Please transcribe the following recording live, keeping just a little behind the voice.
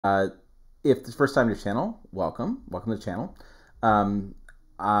Uh, if it's the first time to the channel, welcome. Welcome to the channel. I'm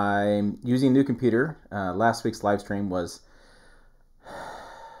using a new computer. Last week's live stream was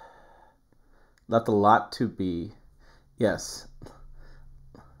left a lot to be, yes,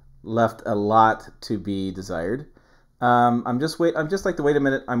 left a lot to be desired. I'm just like to wait a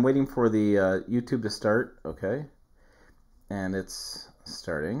minute. I'm waiting for the YouTube to start. Okay, and it's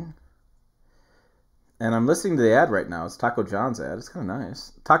starting. And I'm listening to the ad right now. It's Taco John's ad. It's kind of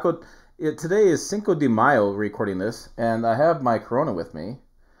nice. Today is Cinco de Mayo recording this, and I have my Corona with me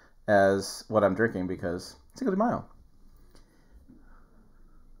as what I'm drinking because Cinco de Mayo.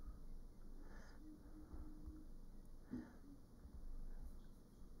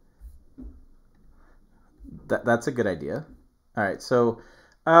 That's a good idea. All right, so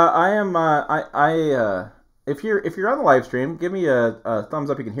I am if you're on the live stream, give me a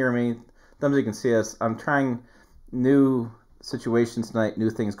thumbs up. You can hear me. Thumbs up. You can see us. I'm trying new situations tonight,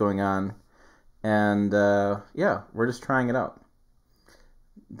 new things going on, and yeah, we're just trying it out.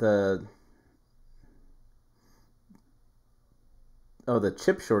 The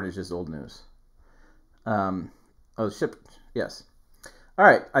chip shortage is old news. The chip, yes. All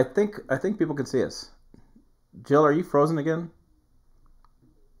right, I think people can see us. Jill, are you frozen again?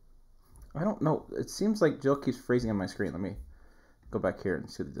 I don't know. It seems like Jill keeps freezing on my screen. Let me go back here and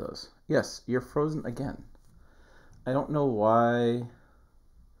see what it does. Yes, you're frozen again. I don't know why.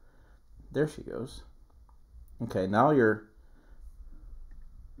 There she goes. Okay, now you're...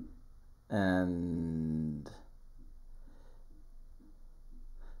 And...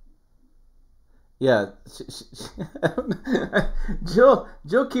 Yeah, Jill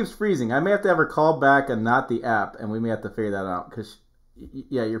keeps freezing. I may have to have her call back and not the app, and we may have to figure that out because,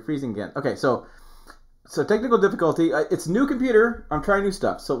 yeah, you're freezing again. Okay, so technical difficulty. It's a new computer. I'm trying new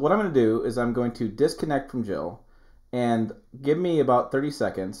stuff. So what I'm going to do is I'm going to disconnect from Jill, and give me about 30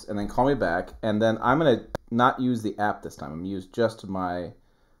 seconds, and then call me back, and then I'm going to not use the app this time. I'm going to use just my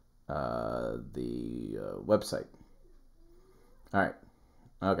website. All right.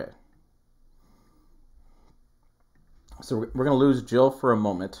 Okay. So we're going to lose Jill for a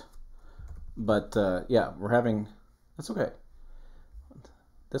moment, but yeah, we're having. That's okay.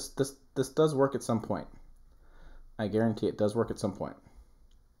 This does work at some point. I guarantee it does work at some point.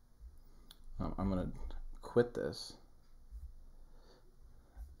 I'm going to quit this,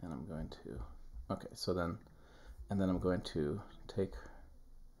 and I'm going to. Okay, so then, and then I'm going to take,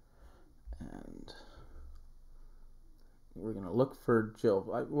 and we're going to look for Jill.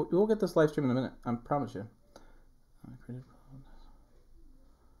 We'll get this live stream in a minute. I promise you.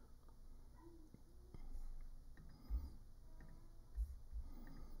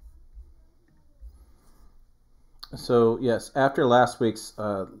 So yes, after last week's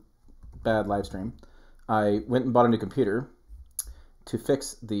bad live stream, I went and bought a new computer to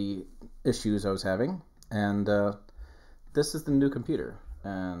fix the issues I was having, and this is the new computer.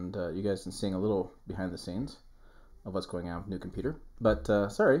 And you guys are seeing a little behind the scenes of what's going on with the new computer. But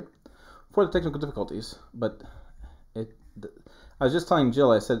sorry for the technical difficulties, but I was just telling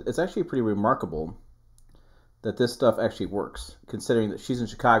Jill, I said it's actually pretty remarkable that this stuff actually works, considering that she's in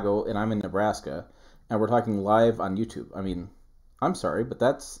Chicago and I'm in Nebraska, and we're talking live on YouTube. I mean, I'm sorry, but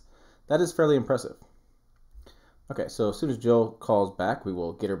that is fairly impressive. Okay, so as soon as Jill calls back, we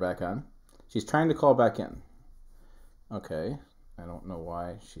will get her back on. She's trying to call back in. Okay, I don't know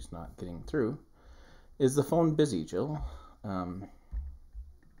why she's not getting through. Is the phone busy, Jill? Let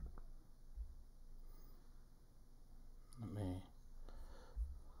me...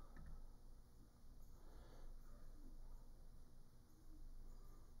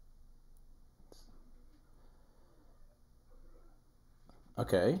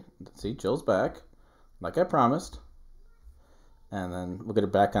 Okay, see, Jill's back, like I promised. And then we'll get her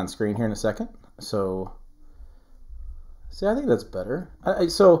back on screen here in a second. So, see, I think that's better.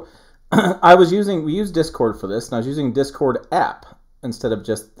 So, we used Discord for this, and I was using Discord app instead of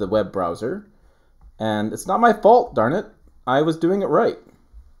just the web browser. And it's not my fault, darn it. I was doing it right.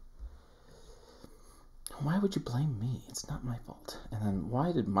 Why would you blame me? It's not my fault. And then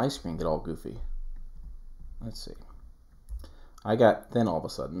why did my screen get all goofy? Let's see. I got thin all of a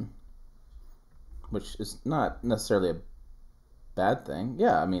sudden, which is not necessarily a bad thing.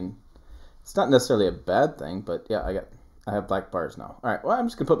 Yeah, I mean, it's not necessarily a bad thing, but yeah, I have black bars now. All right, well, I'm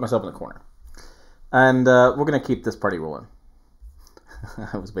just gonna put myself in the corner, and we're gonna keep this party rolling.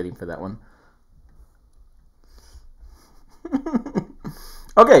 I was waiting for that one.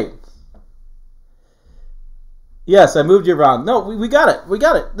 Okay. Yes, I moved you around. No, we got it. We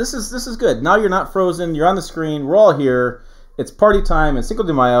got it. This is good. Now you're not frozen. You're on the screen. We're all here. It's party time. It's Cinco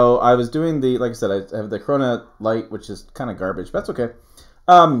de Mayo. I was doing like I said, I have the Corona Light, which is kind of garbage, but that's okay.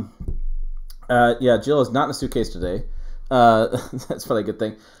 Um, yeah, Jill is not in a suitcase today. That's probably a good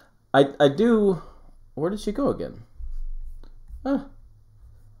thing. I do. Where did she go again? I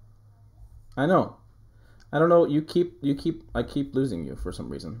know. I don't know. I keep losing you for some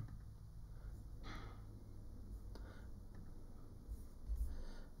reason.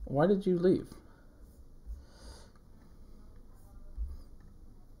 Why did you leave?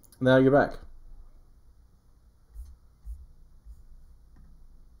 Now you're back.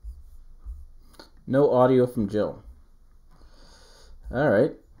 No audio from Jill. All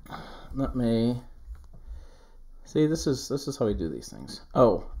right. Let me see. This is how we do these things.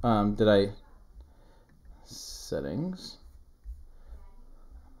 Oh, did I settings?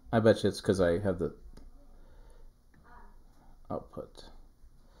 I bet you it's because I have the output.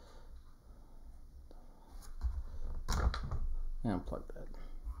 Yeah, unplug that.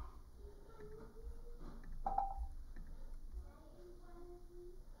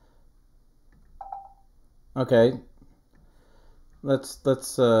 Okay. Let's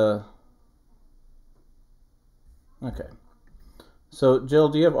okay. So Jill,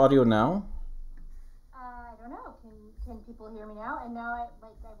 do you have audio now? I don't know. Can people hear me now? And now I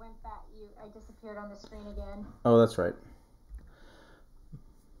went back. I disappeared on the screen again. Oh, that's right.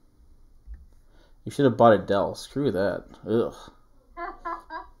 You should have bought a Dell. Screw that. Ugh.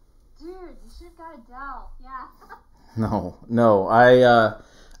 Dude, you should have got a Dell. Yeah. No.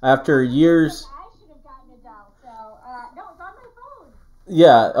 After years. I should have gotten a Dell. So no, it's on my phone.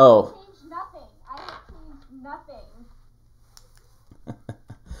 Yeah. Oh. I changed nothing. I have changed nothing.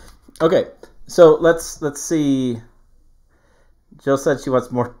 Okay. So let's see. Jill said she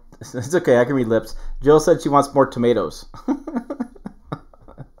wants more. It's okay. I can read lips. Jill said she wants more tomatoes. Well,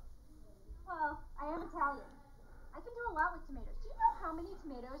 I am Italian. I can do a lot with tomatoes. Do you know how many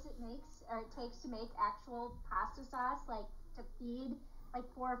tomatoes it takes to make actual pasta sauce, like to feed like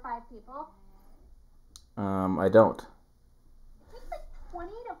 4 or 5 people? I don't. It takes like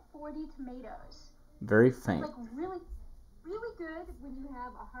 20 to 40 tomatoes. Very faint. Like really good when you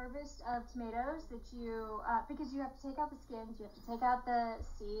have a harvest of tomatoes that you because you have to take out the skins, you have to take out the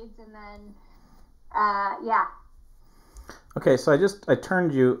seeds, and then yeah. Okay, so I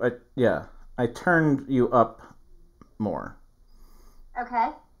turned you up more. Okay.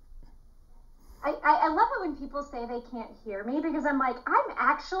 I love it when people say they can't hear me because I'm like, I'm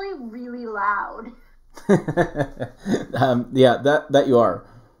actually really loud. Yeah, that you are.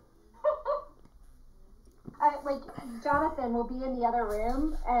 Like Jonathan will be in the other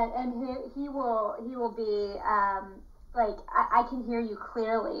room, and he will be like I can hear you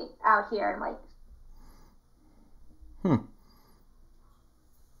clearly out here. I'm like,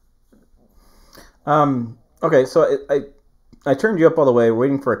 Okay, so I turned you up all the way,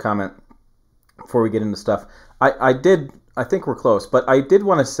 waiting for a comment before we get into stuff. I think we're close, but I did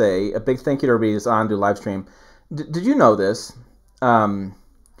want to say a big thank you to everybody who's on to live stream. Did you know this?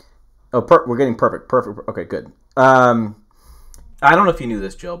 We're getting perfect. Okay, good. I don't know if you knew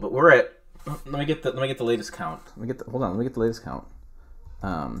this, Jill, but we're at. Let me get the latest count. Hold on. Let me get the latest count.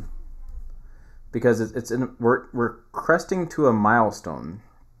 Because we're cresting to a milestone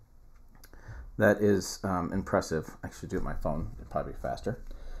that is impressive. I should do it on my phone. It'd probably be faster.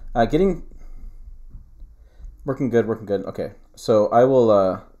 Working good. Okay, so I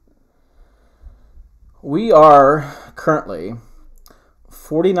will. We are currently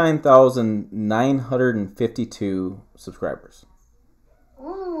 49,952 subscribers.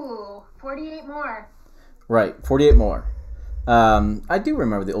 ooh, 48 more. Right, 48 more. I do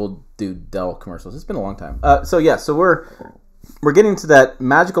remember the old dude Dell commercials. It's been a long time. So we're getting to that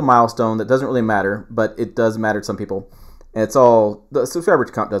magical milestone that doesn't really matter, but it does matter to some people. And it's all the subscriber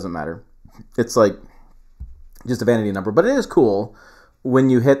count doesn't matter. It's like just a vanity number, but it is cool when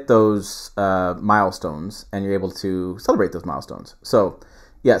you hit those milestones and you're able to celebrate those milestones. So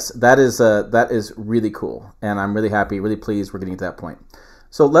yes, that is really cool, and I'm really happy, really pleased we're getting to that point.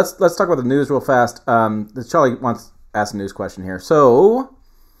 So let's talk about the news real fast. Charlie wants to ask a news question here. So,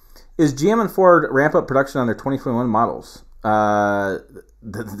 is GM and Ford ramp up production on their 2021 models?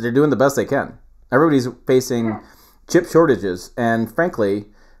 They're doing the best they can. Everybody's facing chip shortages, and frankly,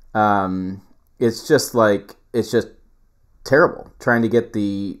 it's just terrible trying to get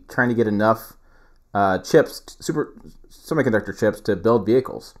enough semiconductor chips to build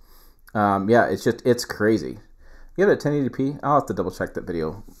vehicles. It's crazy. You have it at 1080p? I'll have to double check that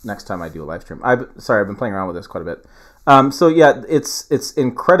video next time I do a live stream. I've been playing around with this quite a bit. It's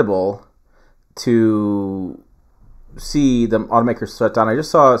incredible to see the automakers shut down. I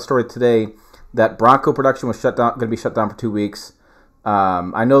just saw a story today that Bronco production was going to be shut down for 2 weeks.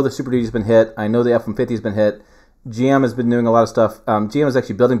 I know the Super Duty's been hit. I know the F-150's been hit. GM has been doing a lot of stuff. GM is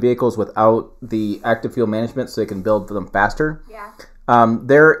actually building vehicles without the active fuel management, so they can build them faster. Yeah.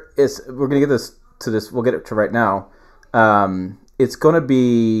 We're going to get this. We'll get it to right now. It's going to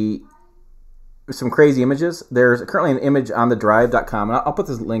be some crazy images. There's currently an image on thedrive.com, and I'll put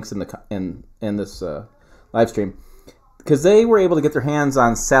these links in this live stream, because they were able to get their hands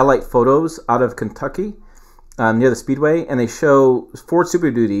on satellite photos out of Kentucky near the Speedway, and they show Ford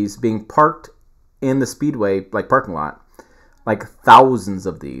Super Duties being parked in the Speedway parking lot, like thousands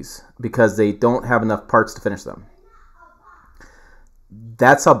of these, because they don't have enough parts to finish them.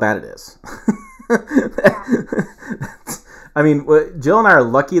 That's how bad it is. I mean, Jill and I are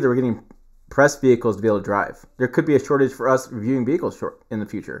lucky that we're getting press vehicles to be able to drive. There could be a shortage for us reviewing vehicles in the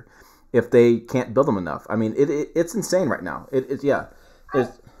future if they can't build them enough. I mean, it's insane right now. It's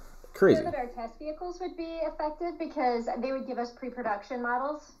crazy. I know that our test vehicles would be affected because they would give us pre-production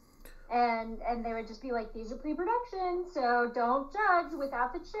models, and they would just be like, these are pre-production, so don't judge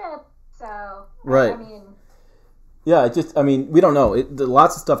without the chip. So right. I mean. Yeah, we don't know. There's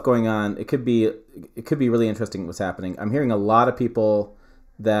lots of stuff going on. It could be really interesting what's happening. I'm hearing a lot of people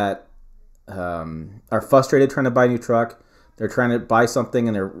that are frustrated trying to buy a new truck. They're trying to buy something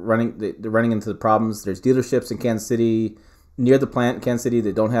and they're running into the problems. There's dealerships in Kansas City, near the plant in Kansas City,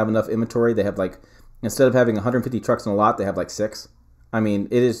 that don't have enough inventory. They have instead of having 150 trucks in a lot, they have 6. I mean,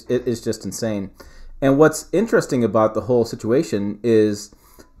 it is just insane. And what's interesting about the whole situation is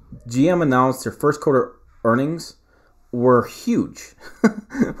GM announced their first quarter earnings were huge.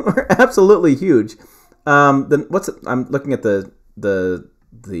 Were absolutely huge. I'm looking at the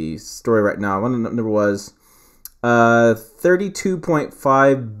story right now. One number was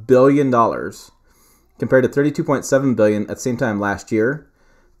 $32.5 billion compared to $32.7 billion at the same time last year.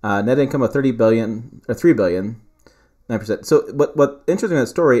 Net income of $3 billion, 9%. So what interesting in that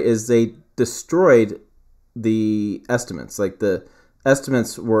story is they destroyed the estimates. The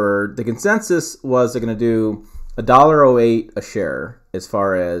estimates were, the consensus was they're going to do $1.08 a share as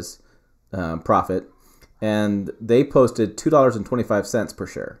far as profit, and they posted $2.25 per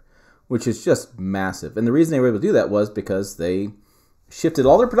share, which is just massive. And the reason they were able to do that was because they shifted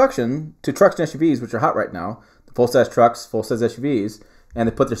all their production to trucks and SUVs, which are hot right now, the full-size trucks, full-size SUVs, and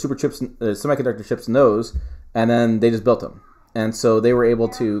they put their semiconductor chips in those, and then they just built them. And so they were able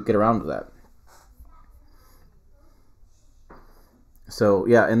to get around to that. So,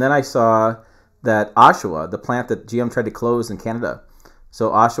 yeah, and then I saw that Oshawa, the plant that GM tried to close in Canada.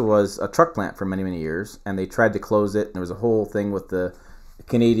 So Oshawa was a truck plant for many, many years, and they tried to close it. And there was a whole thing with the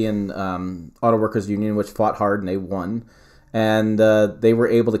Canadian Auto Workers Union, which fought hard, and they won. And they were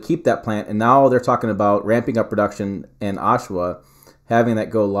able to keep that plant. And now they're talking about ramping up production in Oshawa, having that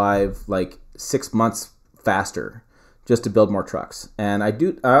go live 6 months faster, just to build more trucks. And I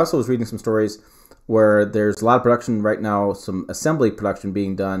also was reading some stories where there's a lot of production right now, some assembly production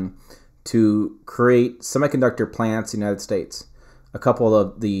being done to create semiconductor plants in the United States. A couple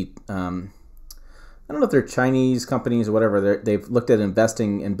of the, I don't know if they're Chinese companies or whatever, they've looked at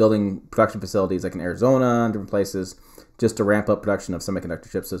investing in building production facilities in Arizona and different places just to ramp up production of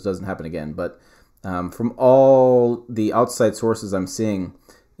semiconductor chips so it doesn't happen again. But from all the outside sources I'm seeing,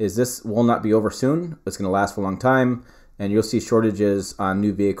 is this will not be over soon. It's going to last for a long time, and you'll see shortages on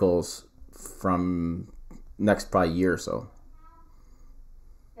new vehicles from next probably year or so.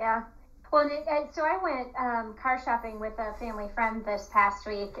 Yeah. Well, so I went car shopping with a family friend this past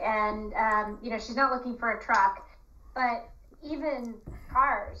week, and she's not looking for a truck, but even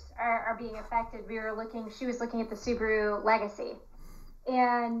cars are being affected. She was looking at the Subaru Legacy,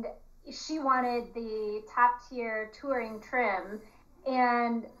 and she wanted the top tier touring trim,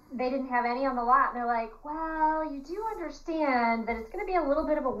 and they didn't have any on the lot. And they're like, well, you do understand that it's going to be a little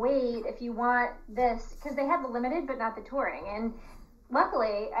bit of a wait if you want this, because they have the limited but not the touring. And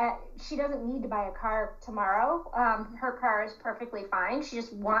luckily, she doesn't need to buy a car tomorrow. Her car is perfectly fine. She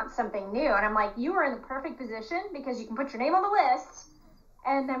just wants something new. And I'm like, you are in the perfect position because you can put your name on the list,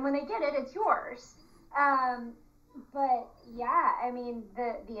 and then when they get it, it's yours. But yeah, I mean,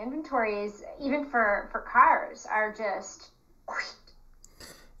 the inventories, even for cars, are just...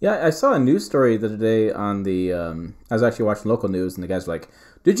 Yeah, I saw a news story the other day on the... I was actually watching local news, and the guys were like,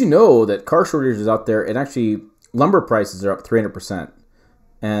 did you know that car shortages out there, and actually lumber prices are up 300%.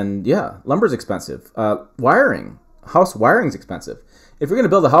 And yeah, lumber's expensive. House wiring's expensive. If you're going to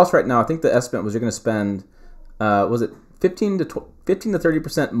build a house right now, I think the estimate was you're going to spend, was it 15 to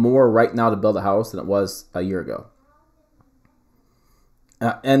 30% more right now to build a house than it was a year ago.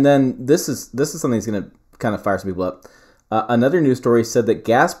 And then this is something that's going to kind of fire some people up. Another news story said that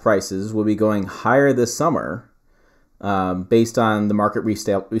gas prices will be going higher this summer based on the market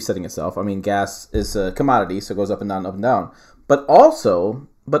resetting itself. I mean, gas is a commodity, so it goes up and down, up and down. But also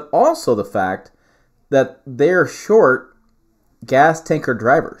the fact that they're short gas tanker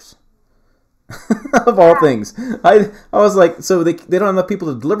drivers. Of all things. I was like, so they don't have enough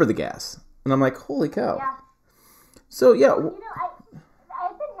people to deliver the gas. And I'm like, holy cow. Yeah. So, yeah. Well,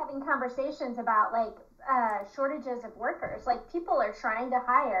 I've been having conversations about, like, shortages of workers. Like, people are trying to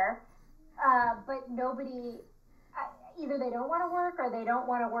hire, but nobody, either they don't want to work or they don't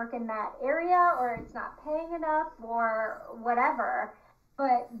want to work in that area or it's not paying enough or whatever.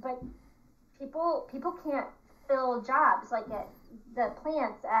 But people can't fill jobs, like at the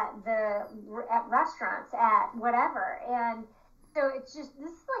plants, at restaurants, at whatever. And so it's just,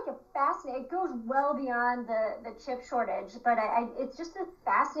 this is like a fascinating, it goes well beyond the chip shortage, but it's just a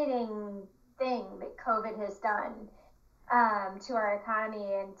fascinating thing that COVID has done to our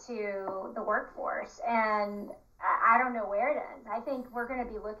economy and to the workforce. And I don't know where it ends. I think we're going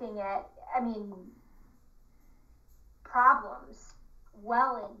to be looking at, problems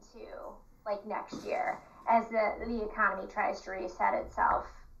well into like next year as the economy tries to reset itself.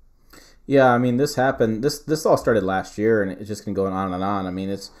 Yeah, I mean, this happened. This all started last year, and it's just going to go on and on. I mean,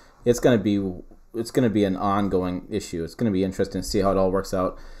 it's going to be an ongoing issue. It's going to be interesting to see how it all works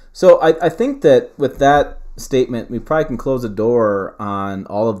out. So I think that with that statement, we probably can close the door on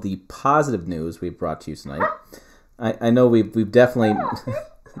all of the positive news we've brought to you tonight. I know we've definitely.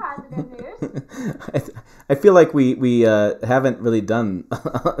 Positive news. I feel like we haven't really done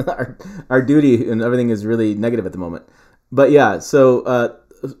our duty, and everything is really negative at the moment. But yeah, so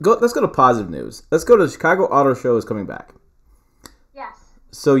let's go to positive news. Let's go to the Chicago Auto Show is coming back. Yes.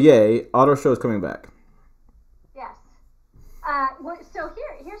 So yay, Auto Show is coming back. Yes. So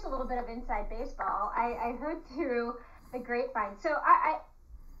here's a little bit of inside baseball. I heard through the grapevine. So I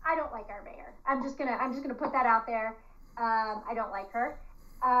don't like our mayor. I'm just gonna put that out there. I don't like her.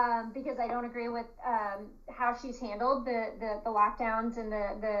 Because I don't agree with how she's handled the lockdowns and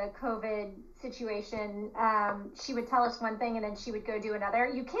the COVID situation. She would tell us one thing and then she would go do another.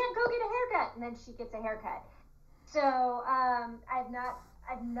 You can't go get a haircut, and then she gets a haircut. So I've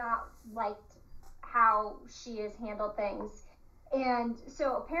not liked how she has handled things. And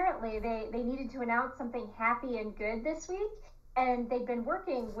so apparently they needed to announce something happy and good this week, and they've been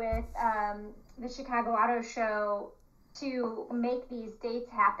working with the Chicago Auto Show to make these dates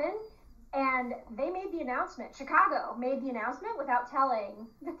happen, and they made the announcement. Chicago made the announcement without telling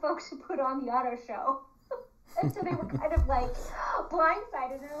the folks who put on the auto show. And so they were kind of like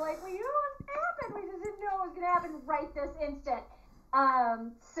blindsided. They're like, well, you know what's going to happen. We just didn't know it was going to happen right this instant.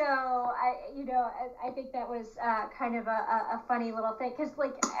 So I think that was kind of a funny little thing. Because,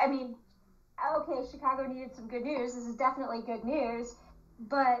 okay, Chicago needed some good news. This is definitely good news.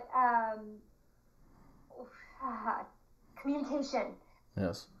 But communication.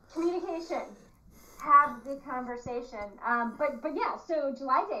 Yes. Communication. Have the conversation. But yeah, so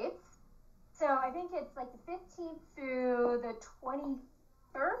July dates. So I think it's like the 15th through the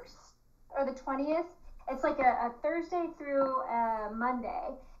 21st or the 20th. It's like a Thursday through a Monday.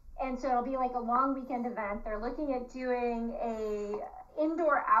 And so it'll be like a long weekend event. They're looking at doing a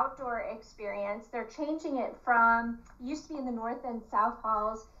indoor-outdoor experience. They're changing it from, used to be in the North and South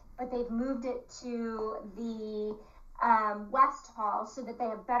Halls, but they've moved it to the West Hall so that they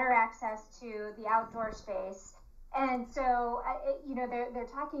have better access to the outdoor space. And so, they're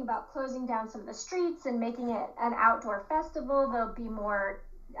talking about closing down some of the streets and making it an outdoor festival. There'll be more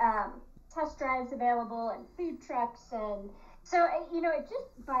test drives available and food trucks. And so, it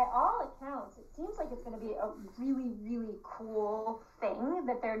just, by all accounts, it seems like it's going to be a really, really cool thing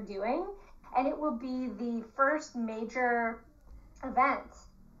that they're doing. And it will be the first major event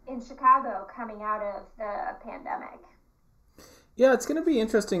in Chicago coming out of the pandemic. Yeah, it's going to be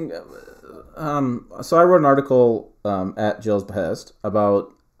interesting. So I wrote an article at Jill's behest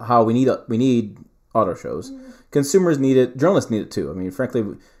about how we need auto shows. Mm-hmm. Consumers need it. Journalists need it too. I mean, frankly,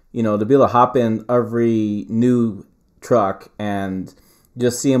 to be able to hop in every new truck and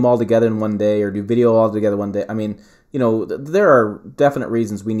just see them all together in one day, or do video all together one day. I mean, there are definite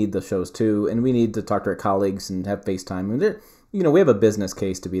reasons we need the shows too, and we need to talk to our colleagues and have FaceTime. And we have a business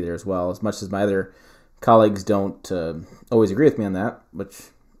case to be there as well, as much as my other colleagues don't always agree with me on that, which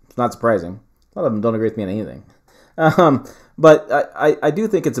is not surprising. A lot of them don't agree with me on anything. But I do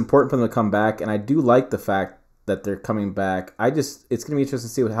think it's important for them to come back, and I do like the fact that they're coming back. It's going to be interesting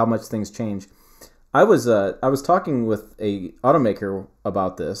to see how much things change. I was talking with a automaker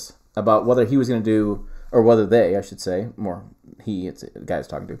about this, about whether he was going to do, or whether they, I should say, more he, it's the guy I was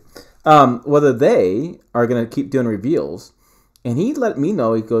talking to, whether they are going to keep doing reveals. And he let me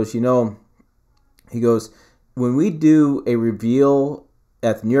know, he goes, when we do a reveal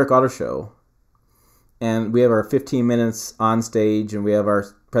at the New York Auto Show, and we have our 15 minutes on stage, and we have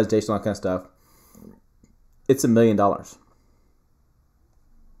our presentation, all that kind of stuff, it's $1 million.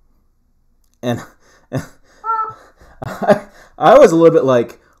 And I was a little bit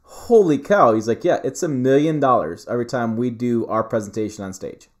like, holy cow. He's like, yeah, it's $1 million every time we do our presentation on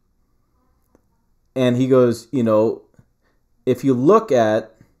stage. And he goes, if you look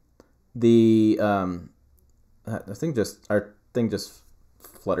at the, our thing just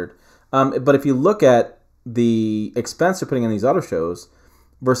fluttered. But if you look at the expense they're putting on these auto shows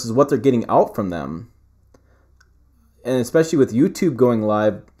versus what they're getting out from them, and especially with YouTube going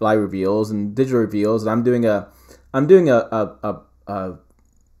live reveals and digital reveals, and I'm doing a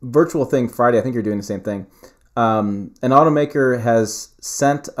virtual thing Friday. I think you're doing the same thing. An automaker has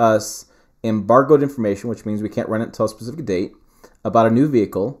sent us embargoed information, which means we can't run it until a specific date, about a new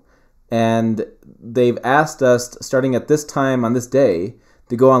vehicle, and they've asked us, starting at this time on this day,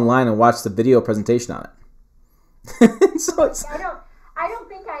 to go online and watch the video presentation on it. So it's, I don't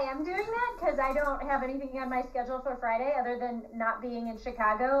think I am doing that because I don't have anything on my schedule for Friday other than not being in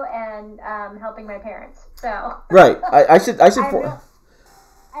Chicago and helping my parents. So right, I should. I have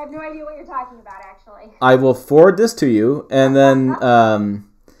no idea what you're talking about. Actually, I will forward this to you, and then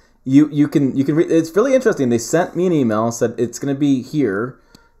you can read. It's really interesting. They sent me an email and said it's going to be here,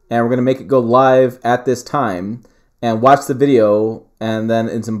 and we're going to make it go live at this time, and watch the video, and then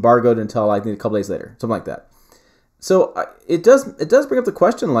it's embargoed until I think a couple days later, something like that. So it does bring up the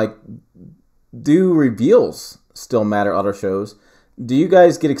question, like, do reveals still matter at auto shows? Do you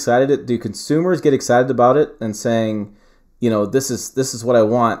guys get excited? Do consumers get excited about it and saying, this is what I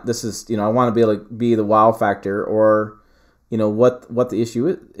want. This is, I want to be able to be the wow factor, or, what the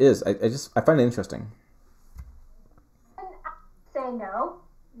issue is. I find it interesting. And I say no,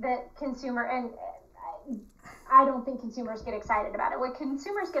 that consumer, and I don't think consumers get excited about it. What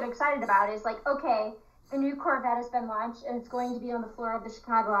consumers get excited about is like, okay, the new Corvette has been launched and it's going to be on the floor of the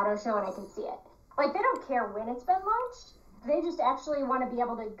Chicago Auto Show and I can see it. Like, they don't care when it's been launched. They just actually want to be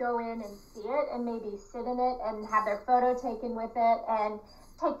able to go in and see it and maybe sit in it and have their photo taken with it and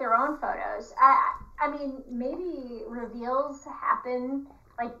take their own photos. I mean, maybe reveals happen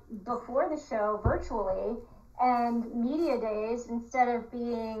like before the show virtually, and media days, instead of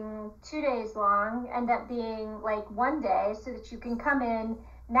being 2 days long, end up being like 1 day, so that you can come in,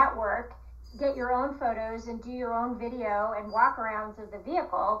 network, get your own photos and do your own video and walk arounds of the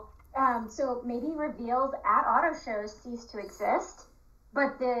vehicle. So maybe reveals at auto shows cease to exist,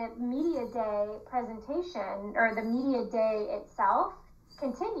 but the media day presentation or the media day itself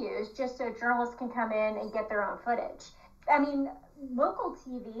continues, just so journalists can come in and get their own footage. I mean, local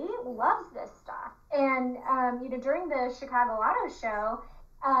TV loves this stuff. And, during the Chicago Auto Show,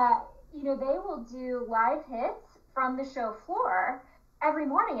 they will do live hits from the show floor every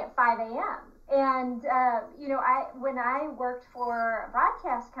morning at 5 a.m. And, when I worked for a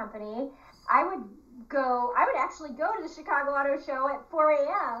broadcast company, I would actually go to the Chicago Auto Show at 4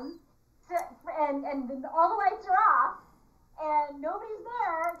 a.m. And all the lights are off and nobody's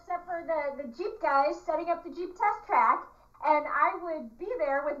there except for the Jeep guys setting up the Jeep test track. And I would be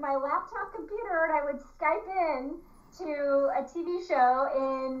there with my laptop computer and I would Skype in to a TV show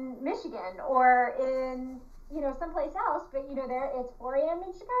in Michigan or in, someplace else. But, there it's 4 a.m.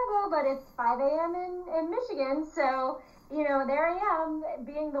 in Chicago, but it's 5 a.m. in Michigan. So, there I am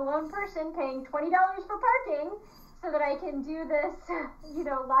being the lone person paying $20 for parking so that I can do this,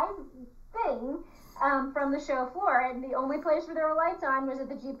 live thing from the show floor. And the only place where there were lights on was at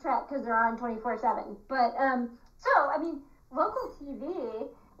the Jeep track because they're on 24/7. But, local TV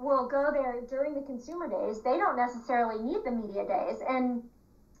will go there during the consumer days. They don't necessarily need the media days. And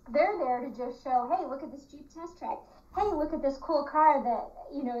they're there to just show, hey, look at this Jeep test track. Hey, look at this cool car that,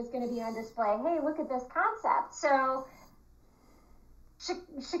 is going to be on display. Hey, look at this concept. So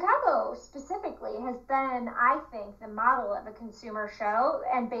Chicago specifically has been, I think, the model of a consumer show,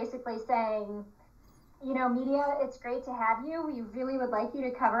 and basically saying, media, it's great to have you. We really would like you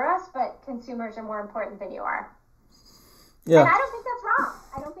to cover us, but consumers are more important than you are. Yeah. And I don't think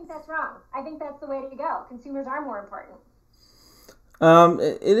that's wrong. I think that's the way to go. Consumers are more important.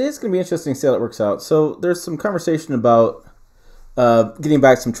 It is going to be interesting to see how that works out. So there's some conversation about getting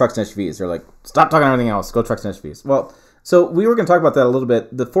back some trucks and SUVs. They're like, stop talking about everything else. Go trucks and SUVs. Well, so we were going to talk about that a little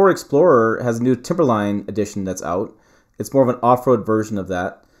bit. The Ford Explorer has a new Timberline edition that's out. It's more of an off-road version of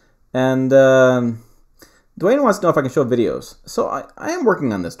that. And Dwayne wants to know if I can show videos. So I am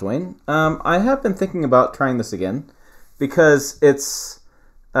working on this, Dwayne. I have been thinking about trying this again, because it's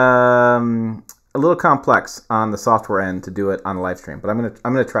a little complex on the software end to do it on a live stream. But I'm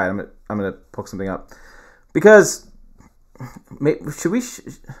gonna try it. I'm gonna poke something up. Because should we?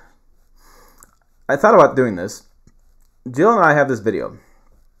 I thought about doing this. Jill and I have this video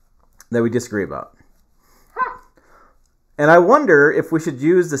that we disagree about. And I wonder if we should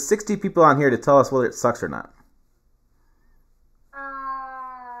use the 60 people on here to tell us whether it sucks or not.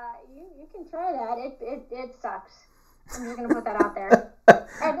 You can try that. It sucks. I'm just going to put that out there.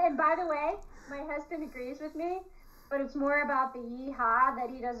 And by the way, my husband agrees with me, but it's more about the yeehaw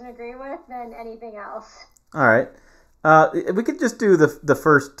that he doesn't agree with than anything else. All right. We could just do the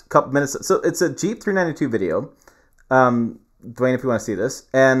first couple minutes. So it's a Jeep 392 video. Dwayne, if you want to see this.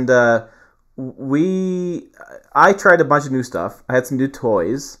 And I tried a bunch of new stuff. I had some new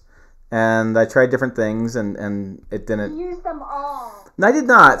toys. And I tried different things, and it didn't... You used them all. No, I did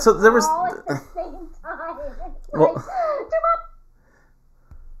not. So there was... All at the same time. It's well, like, too much.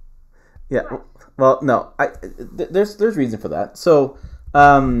 Yeah. Well, no. There's reason for that. So,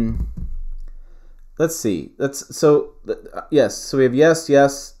 let's see. Yes. So we have yes.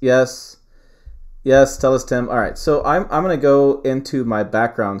 Tell us, Tim. All right. So I'm gonna go into my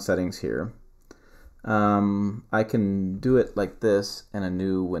background settings here. I can do it like this in a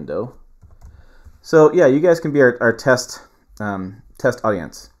new window. So yeah, you guys can be our test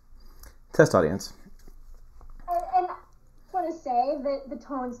audience. Test audience. And I want to say that the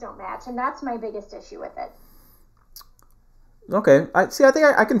tones don't match, and that's my biggest issue with it. Okay. I think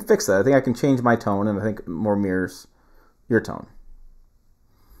I can fix that. I think I can change my tone, and I think more mirrors your tone.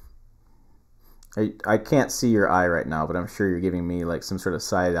 I can't see your eye right now, but I'm sure you're giving me like some sort of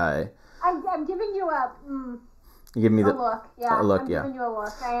side eye. I'm giving you a you give me a look. Yeah, a look. I'm giving you a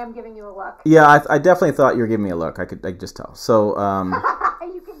look. I am giving you a look. Yeah, I definitely thought you were giving me a look. I could just tell. So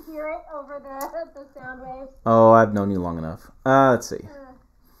you can hear it over the sound waves. Oh, I've known you long enough. Let's see.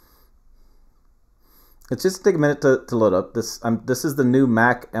 It's just take a minute to load up. This is the new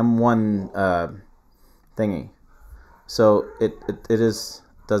Mac M1 thingy, so it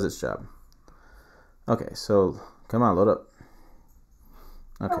does its job. Okay, so come on, load up.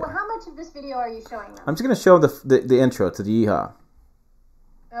 Okay. So how much of this video are you showing them? I'm just gonna show the intro to the yeehaw.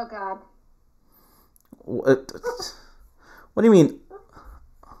 Oh God. What do you mean?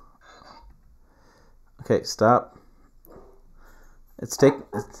 Okay, stop. It's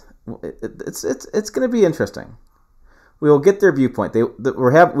gonna be interesting. We will get their viewpoint.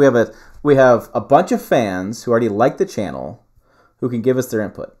 We have a bunch of fans who already like the channel, who can give us their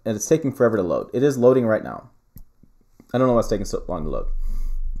input, and it's taking forever to load. It is loading right now. I don't know what's taking so long to load.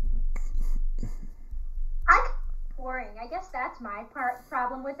 Boring. I guess that's my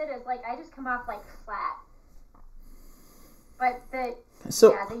problem with it. Is like I just come off like flat. But the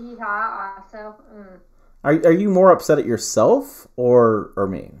yeehaw also. Are you more upset at yourself or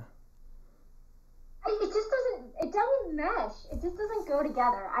me? It doesn't mesh. It just doesn't go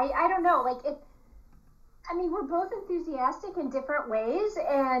together. I don't know. Like it. I mean, we're both enthusiastic in different ways,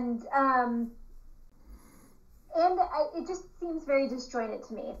 and it just seems very disjointed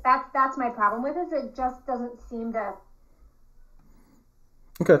to me. That's my problem with it. It just doesn't seem to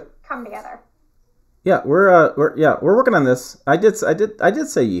come together. Yeah, we're working on this. I did say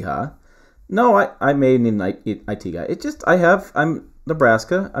yeehaw. No, I may need an IT guy. It just I'm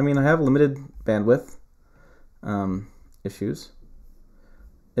Nebraska. I mean, I have limited bandwidth issues.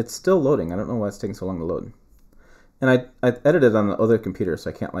 It's still loading. I don't know why it's taking so long to load. And I edited it on the other computer, so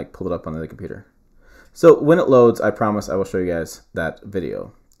I can't like pull it up on the other computer. So when it loads, I promise I will show you guys that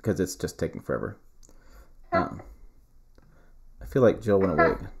video because it's just taking forever. I feel like Jill went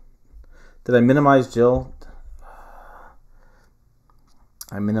away. Did I minimize Jill?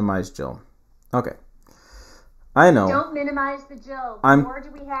 I minimized Jill. Okay. I know. Don't minimize the Jills. Nor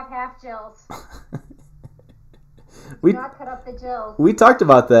do we have half Jills. Do not cut up the Jills. We talked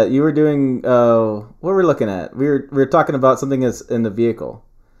about that. You were doing. What were we looking at? We were talking about something that's in the vehicle.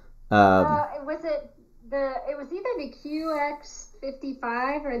 It was either the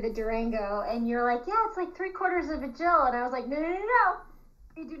QX55 or the Durango, and you're like, yeah, it's like 3/4 of a Jill, and I was like, no,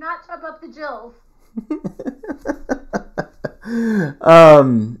 we do not chop up the Jills.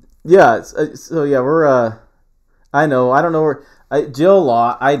 Yeah. So yeah, we're. I know. I don't know where. Jill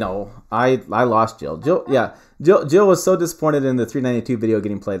lost. I know. I lost Jill. Jill. Yeah. Jill was so disappointed in the 392 video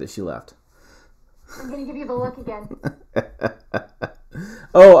getting played that she left. I'm gonna give you the look again.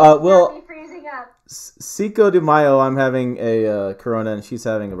 Well. Be freezing up. Cinco de Mayo, I'm having a Corona and she's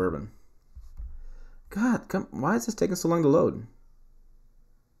having a bourbon. God, why is this taking so long to load?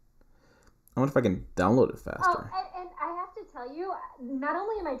 I wonder if I can download it faster. Oh, and I have to tell you, not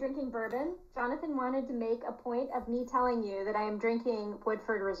only am I drinking bourbon, Jonathan wanted to make a point of me telling you that I am drinking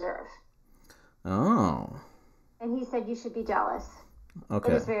Woodford Reserve. Oh. And he said you should be jealous.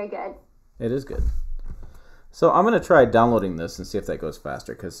 Okay. It is very good. It is good. So I'm going to try downloading this and see if that goes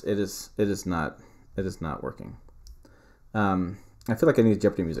faster, because it is not working. I feel like I need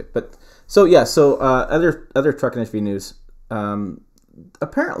Jeopardy music, but so yeah. So other truck and SUV news.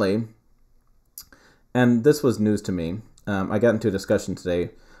 Apparently, and this was news to me. I got into a discussion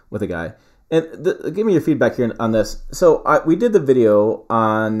today with a guy, and give me your feedback here on this. So we did the video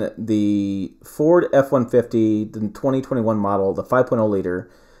on the Ford F-150, the 2021 model, the 5.0 liter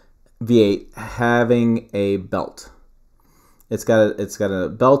V8 having a belt. It's got a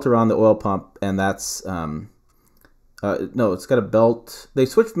belt around the oil pump, and that's no, it's got a belt. They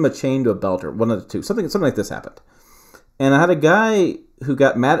switched from a chain to a belt, or one of the two. Something like this happened. And I had a guy who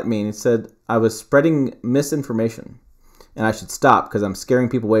got mad at me, and he said I was spreading misinformation, and I should stop because I'm scaring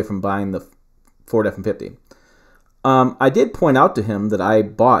people away from buying the Ford F-150. I did point out to him that I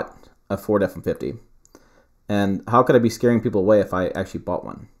bought a Ford F-150, and how could I be scaring people away if I actually bought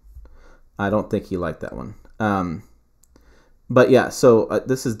one? I don't think he liked that one. But yeah, so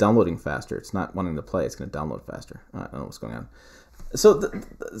this is downloading faster. It's not wanting to play. It's going to download faster. I don't know what's going on. So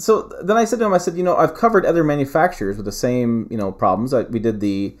then I said to him, I said, I've covered other manufacturers with the same, problems. We did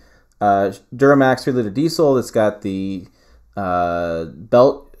the Duramax 3-liter diesel that's got the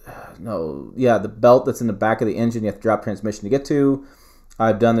belt. The belt that's in the back of the engine. You have to drop transmission to get to.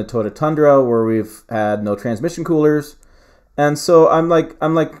 I've done the Toyota Tundra where we've had no transmission coolers. And so I'm like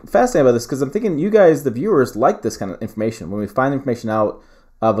fascinated by this because I'm thinking you guys, the viewers, like this kind of information. When we find information out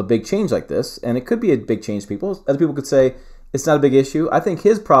of a big change like this, and it could be a big change to people. Other people could say it's not a big issue. I think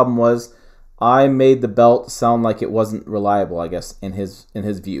his problem was I made the belt sound like it wasn't reliable, I guess, in his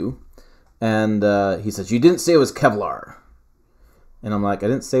view. And he says, you didn't say it was Kevlar. And I'm like, I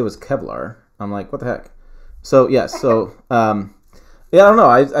didn't say it was Kevlar. I'm like, what the heck? So, yeah, I don't know.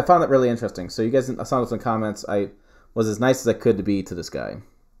 I found that really interesting. So you guys, I saw this in the comments. I was as nice as I could to be to this guy.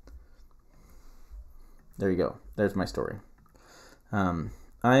 There you go. There's my story. I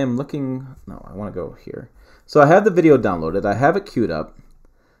am looking... No, I want to go here. So I have the video downloaded. I have it queued up.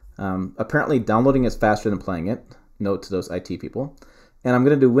 Apparently downloading is faster than playing it. Note to those IT people. And I'm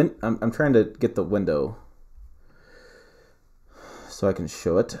going to do... I'm trying to get the window so I can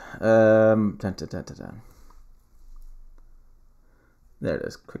show it. There it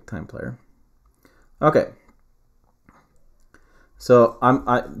is. QuickTime Player. Okay. So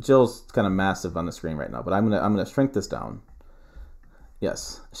Jill's kind of massive on the screen right now, but I'm gonna shrink this down.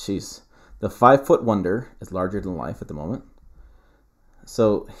 Yes, she's the 5-foot wonder is larger than life at the moment.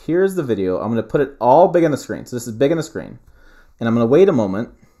 So here's the video. I'm gonna put it all big on the screen. So this is big on the screen, and I'm gonna wait a moment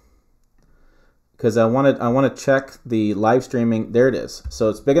because I want to check the live streaming. There it is.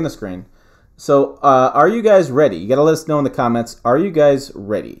 So it's big on the screen. So are you guys ready? You gotta let us know in the comments. Are you guys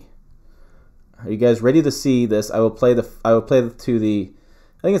ready? Are you guys ready to see this? I will play to the,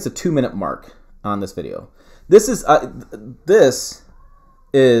 I think it's a 2-minute mark on this video. This is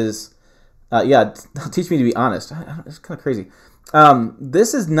teach me to be honest. It's kind of crazy.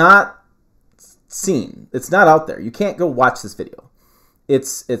 This is not seen. It's not out there. You can't go watch this video.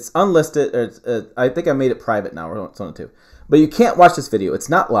 It's unlisted. Or I think I made it private now, or something too. But you can't watch this video. It's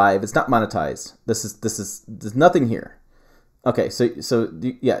not live. It's not monetized. There's nothing here. Okay, so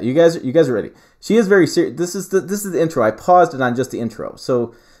yeah, you guys are ready. She is very serious. This is the intro. I paused it on just the intro.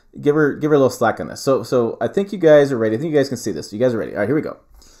 So give her a little slack on this. So I think you guys are ready. I think you guys can see this. You guys are ready. All right, here we go.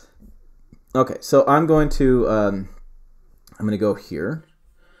 Okay, so I'm going to go here,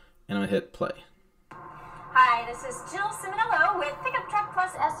 and I'm gonna hit play. Hi, this is Jill Simonello with Pickup Truck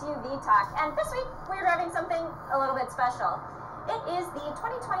Plus SUV Talk, and this week we're driving something a little bit special. It is the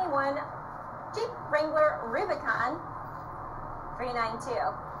 2021 Jeep Wrangler Rubicon 392.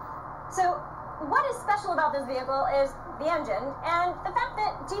 So what is special about this vehicle is the engine and the fact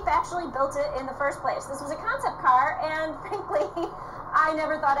that Jeep actually built it in the first place. This was a concept car, and frankly, I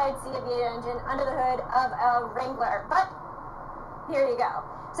never thought I'd see a V8 engine under the hood of a Wrangler, but here you go.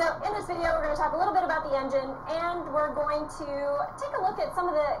 So in this video, we're going to talk a little bit about the engine, and we're going to take a look at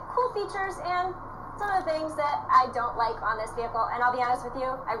some of the cool features and some of the things that I don't like on this vehicle. And I'll be honest with you,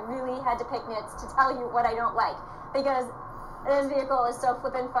 I really had to pick nits to tell you what I don't like, because this vehicle is so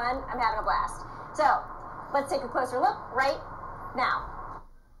flippin' fun. I'm having a blast. So let's take a closer look right now.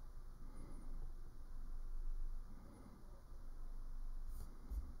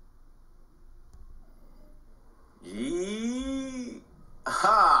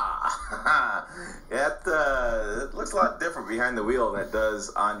 It looks a lot different behind the wheel than it does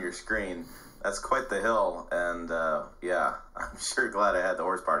on your screen. That's quite the hill, and yeah, I'm sure glad I had the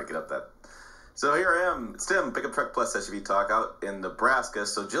horsepower to get up that. So here I am. It's Tim, Pickup Truck Plus SUV Talk out in Nebraska.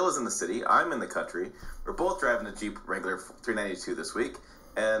 So Jill is in the city. I'm in the country. We're both driving a Jeep Wrangler 392 this week.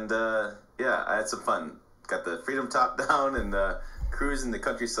 And yeah, I had some fun. got the Freedom top down and cruising the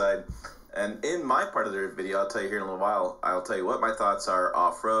countryside. And in my part of the video, I'll tell you here in a little while, I'll tell you what my thoughts are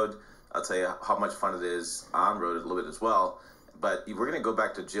off-road. I'll tell you how much fun it is on-road a little bit as well. But we're going to go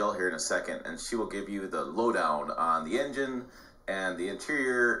back to Jill here in a second, and she will give you the lowdown on the engine and the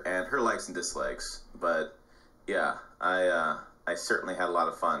interior and her likes and dislikes. But yeah, I certainly had a lot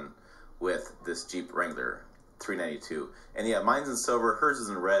of fun with this Jeep Wrangler 392. And yeah, mine's in silver, hers is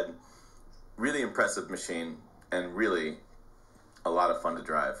in red. Really impressive machine, and really a lot of fun to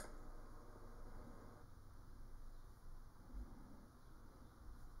drive.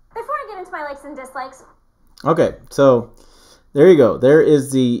 Before I get into my likes and dislikes. Okay, so there you go. There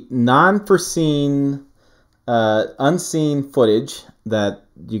is the non-foreseen, unseen footage that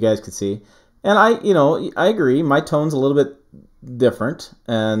you guys could see. And I agree. My tone's a little bit different,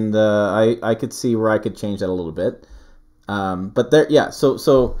 and I could see where I could change that a little bit. But there, yeah.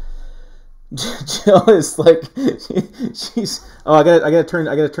 So Jill is like, she's. Oh, I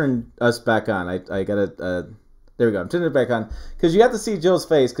gotta turn us back on. I gotta. There we go. I'm turning it back on because you have to see Jill's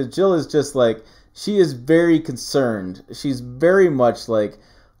face, because Jill is just like, she is very concerned. She's very much like,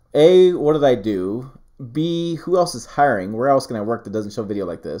 A, what did I do? B, who else is hiring? Where else can I work that doesn't show video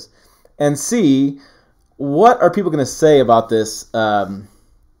like this? And C, what are people going to say about this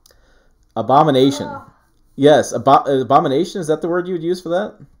abomination? Yes, abomination. Is that the word you would use for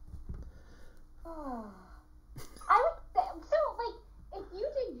that?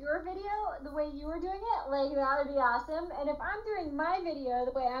 The way you were doing it, like, that would be awesome. And if I'm doing my video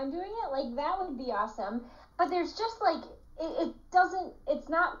the way I'm doing it, like, that would be awesome. But there's just like, it's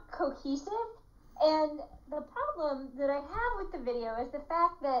not cohesive. And the problem that I have with the video is the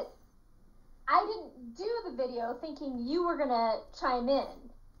fact that I didn't do the video thinking you were gonna chime in.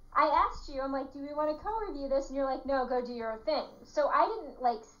 I asked you, I'm like, do we want to co-review this? And you're like, no, go do your thing. So I didn't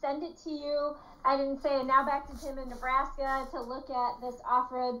like send it to you. I didn't say, now back to Tim in Nebraska to look at this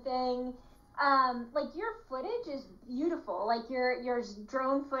off-road thing. Like, your footage is beautiful. Like, your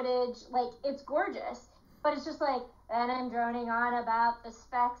drone footage, like, it's gorgeous. But it's just like, and I'm droning on about the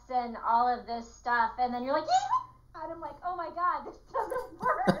specs and all of this stuff. And then you're like, yeah! And I'm like, oh my God, this doesn't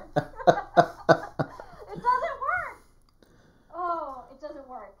work. It doesn't work. Oh, it doesn't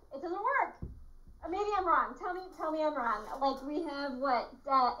work. It doesn't work. Maybe I'm wrong. Tell me I'm wrong. Like, we have,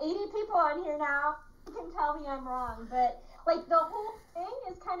 80 people on here now. You can tell me I'm wrong. But, like, the whole thing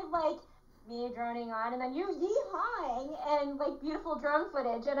is kind of like me droning on, and then you yee-hawing, and, like, beautiful drone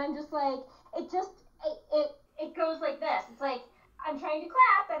footage. And I'm just like, it goes like this. It's like, I'm trying to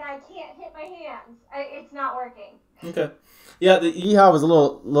clap, and I can't hit my hands. It's not working. Okay. Yeah, the yee-haw was a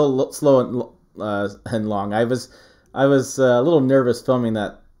little slow and long. I was a little nervous filming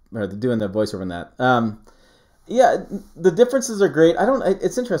that, or doing the voiceover in that. Yeah, the differences are great.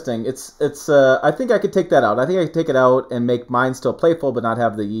 It's interesting. It's. I think I could take that out. I think I could take it out and make mine still playful, but not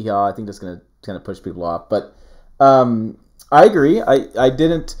have the yeehaw. I think that's gonna kind of push people off. But I agree. I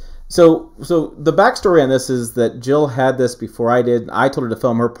didn't. So the backstory on this is that Jill had this before I did. I told her to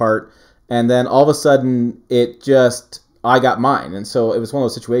film her part, and then all of a sudden I got mine, and so it was one of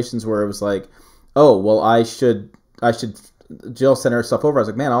those situations where it was like, oh well, I should. Jill sent her stuff over. I was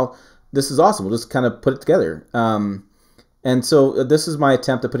like, man, this is awesome. We'll just kind of put it together. And so this is my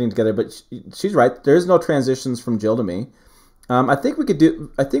attempt at putting it together. But she's right. There is no transitions from Jill to me. I think we could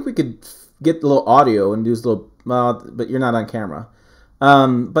get a little audio and do a little. But you're not on camera.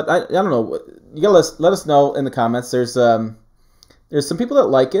 But I don't know. You gotta let us know in the comments. There's some people that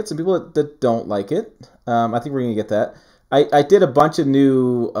like it, some people that don't like it. I think we're gonna get that. I did a bunch of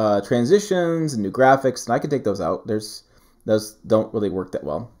new transitions and new graphics, and I can take those out. Those don't really work that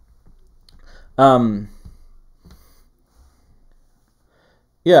well.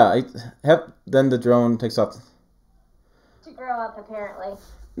 Yeah, then the drone takes off. To grow up, apparently.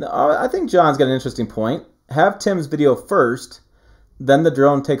 No, I think John's got an interesting point. Have Tim's video first, then the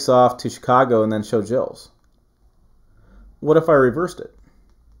drone takes off to Chicago, and then show Jill's. What if I reversed it?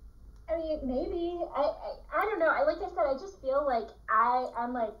 I mean, maybe. I don't know. Like I said, I just feel like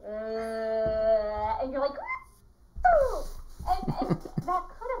I'm like, and you're like, ooh! And that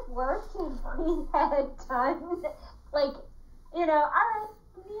could have worked if we had done, like, all right,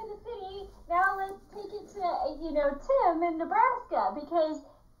 me in the city, now let's take it to, Tim in Nebraska, because,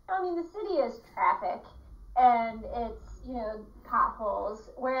 the city is traffic, and it's, potholes,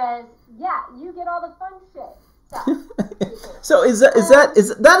 whereas, yeah, you get all the fun shit stuff. So is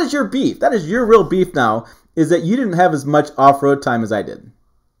that your beef? That is your real beef now, is that you didn't have as much off-road time as I did.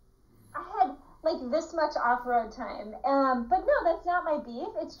 I had, like, this much off-road time, but no, that's not my beef.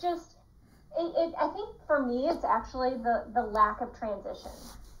 It's just, I think for me, it's actually the lack of transition.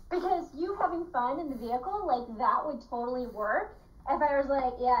 because you having fun in the vehicle, like, that would totally work. If I was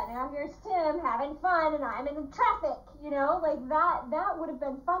like, yeah, now here's Tim having fun and I'm in the traffic, you know, like that would have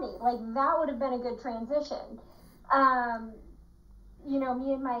been funny. Like, that would have been a good transition. You know,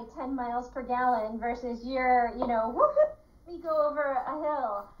 me and my 10 miles per gallon versus your, you know, whoop, we go over a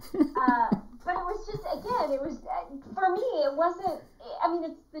hill. But it was just, again, it was, for me, it wasn't, I mean,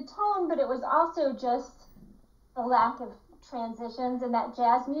 it's the tone, but it was also just the lack of transitions and that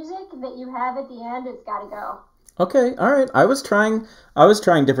jazz music that you have at the end. It's got to go. Okay, all right. I was trying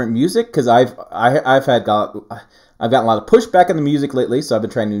different music because I've gotten a lot of pushback on the music lately, so I've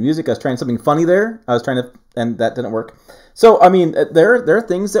been trying new music. I was trying something funny there. And that didn't work. So I mean, there are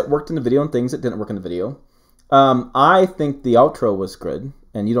things that worked in the video and things that didn't work in the video. I think the outro was good,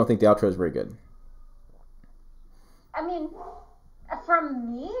 and you don't think the outro is very good. I mean,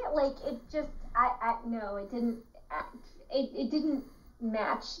 from me, like, it just, no, it didn't, it didn't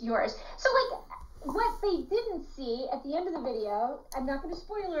match yours. So, like, what they didn't see at the end of the video, I'm not going to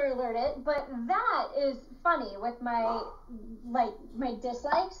spoiler alert it, but that is funny with my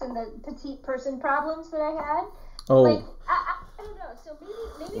dislikes and the petite person problems that I had. Oh. Like, I don't know. So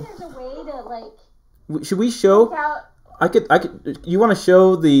maybe there's a way to, like, should we show? I could. You want to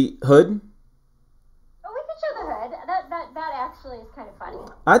show the hood? Oh, we could show the hood. That actually is kind of funny.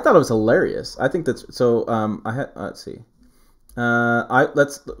 I thought it was hilarious. I think that's so. Let's see.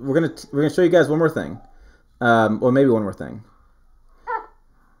 We're gonna show you guys one more thing. Well, maybe one more thing.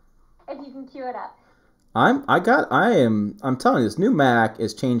 If you can cue it up. I'm telling you, this new Mac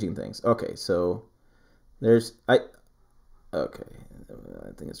is changing things. Okay, so I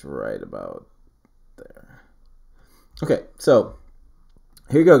think it's right about there. Okay, so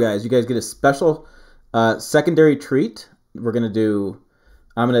here you go, guys. You guys get a special secondary treat. We're gonna do.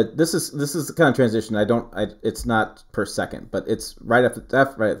 This is the kind of transition. It's not per second, but it's right after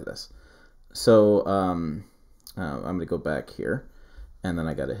this. So I'm gonna go back here, and then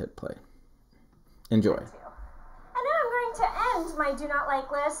I gotta hit play. Enjoy. And now I'm going to end my do not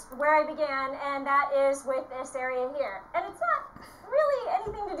like list where I began, and that is with this area here. And it's not really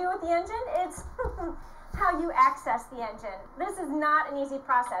anything to do with the engine. It's how you access the engine. This is not an easy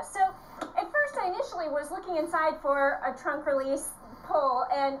process. So at first I initially was looking inside for a trunk release pull,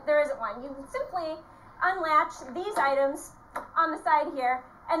 and there isn't one. You simply unlatch these items on the side here,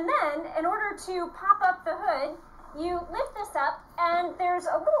 and then in order to pop up the hood, you lift this up, and there's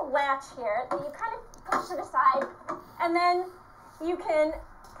a little latch here that you kind of push to the side, and then you can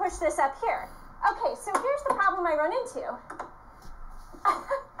push this up here. Okay, so here's the problem I run into.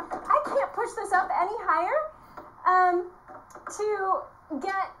 I can't push this up any higher to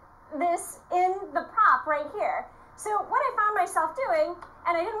get this in the prop right here. So what I found myself doing,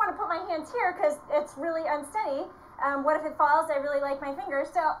 and I didn't want to put my hands here because it's really unsteady. What if it falls? I really like my fingers.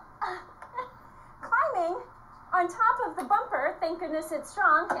 So climbing on top of the bumper, thank goodness it's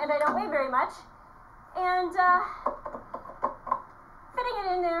strong and I don't weigh very much, and fitting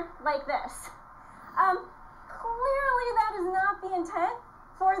it in there like this. Clearly that is not the intent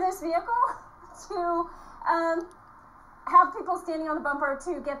for this vehicle, to have people standing on the bumper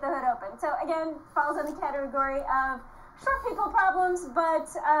to get the hood open. So again, falls in the category of short people problems, but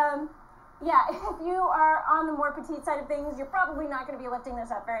yeah, if you are on the more petite side of things, you're probably not going to be lifting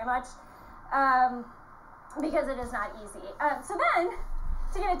this up very much, because it is not easy. So then,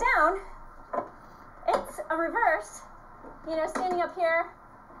 to get it down, it's a reverse, standing up here,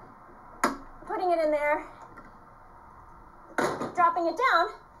 putting it in there, dropping it down,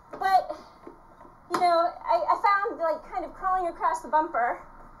 but I found, like, kind of crawling across the bumper,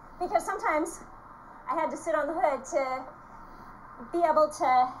 because sometimes I had to sit on the hood to be able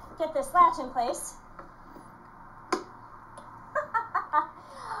to get this latch in place.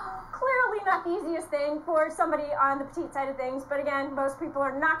 Clearly not the easiest thing for somebody on the petite side of things, but again, most people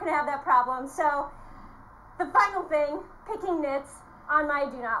are not going to have that problem. So the final thing, picking nits on my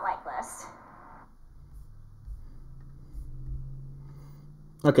do not like list.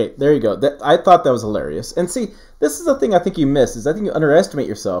 Okay, there you go. I thought that was hilarious. And see, this is the thing I think you miss, is I think you underestimate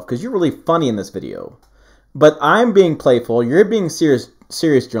yourself, because you're really funny in this video. But I'm being playful, you're being serious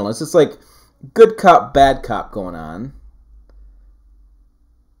journalist. It's like good cop, bad cop going on.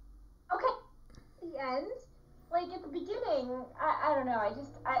 Okay. The end, like at the beginning, I don't know,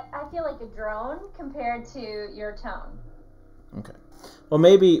 I feel like a drone compared to your tone. Okay. Well,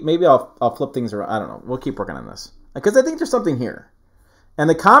 maybe I'll flip things around. I don't know. We'll keep working on this. Because I think there's something here. And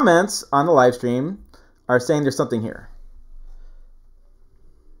the comments on the live stream are saying there's something here.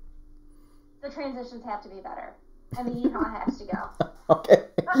 The transitions have to be better. And the yeehaw has to go. Okay.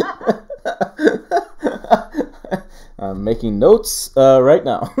 Making notes right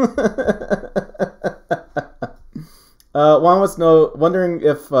now. Juan wants to know, wondering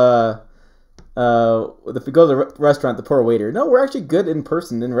if we go to the restaurant, the poor waiter. No, we're actually good in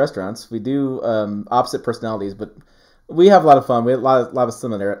person in restaurants. We do opposite personalities, but we have a lot of fun. We have a lot of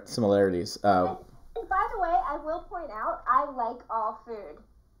similarities. And by the way, I will point out, I like all food.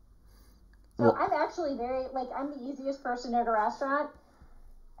 So I'm actually I'm the easiest person at a restaurant.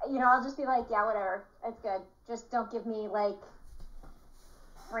 I'll just be like, yeah, whatever, it's good. Just don't give me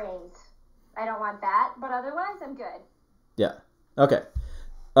brains. I don't want that, but otherwise, I'm good. Yeah. Okay.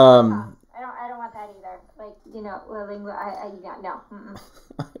 I don't want that either. No.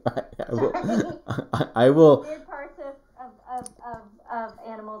 I will. Weird parts of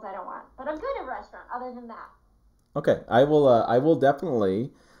animals I don't want, but I'm good at restaurant. Other than that. Okay, I will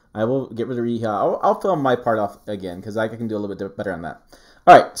definitely. I will get rid of I'll film my part off again because I can do a little bit better on that.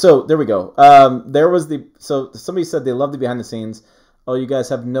 All right, so there we go. So somebody said they love the behind the scenes. Oh, you guys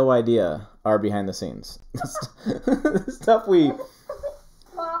have no idea our behind the scenes stuff we. At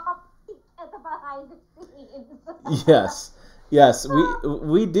the behind the scenes. Yes,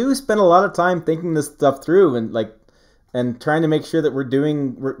 we do spend a lot of time thinking this stuff through and trying to make sure that we're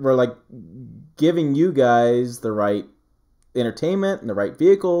giving you guys the right entertainment and the right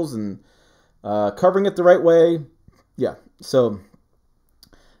vehicles and covering it the right way. Yeah, so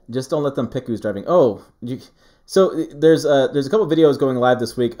just don't let them pick who's driving. So there's a couple videos going live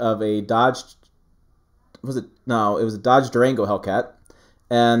this week of a Dodge. It was a Dodge Durango Hellcat,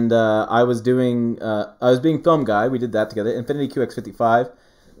 and I was being film guy. We did that together. Infiniti QX55.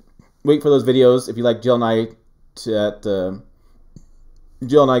 Wait for those videos if you like Jill and I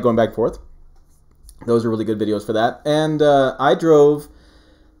going back and forth. Those are really good videos for that. And I drove,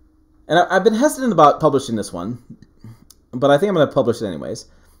 and I've been hesitant about publishing this one, but I think I'm going to publish it anyways.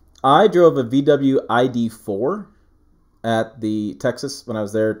 I drove a VW ID4 at the Texas when I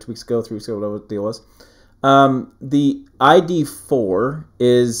was there 3 weeks ago, whatever the deal was. The ID4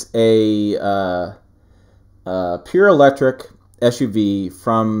 is a pure electric SUV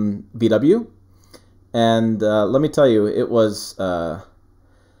from VW, and let me tell you, it was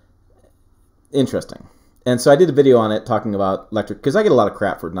interesting. And so I did a video on it talking about electric, because I get a lot of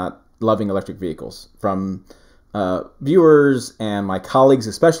crap for not loving electric vehicles from viewers and my colleagues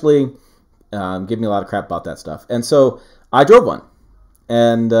especially. Give me a lot of crap about that stuff. And so I drove one.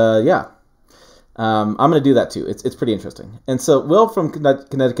 And I'm going to do that too. It's pretty interesting. And so Will from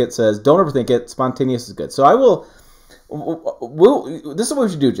Connecticut says, don't overthink it. Spontaneous is good. So I will, this is what we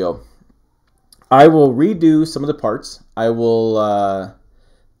should do, Joe. I will redo some of the parts. I will, I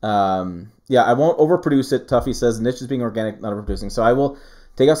won't overproduce it. Tuffy says, niche is being organic, not overproducing. So I will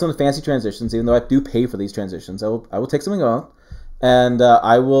take out some of the fancy transitions, even though I do pay for these transitions. I will take something out, and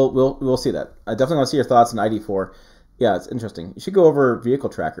we'll see that. I definitely want to see your thoughts on ID4. Yeah, it's interesting. You should go over vehicle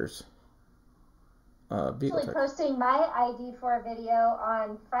trackers. Posting my ID4 video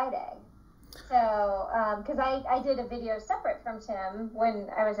on Friday. So, because I did a video separate from Tim when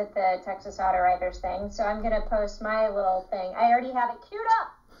I was at the Texas Auto Writers thing. So I'm going to post my little thing. I already have it queued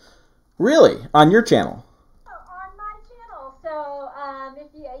up. Really? On your channel? On my channel. So,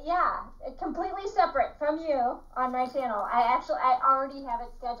 completely separate from you on my channel. I already have it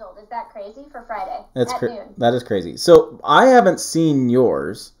scheduled. Is that crazy for Friday at noon? That is crazy. So I haven't seen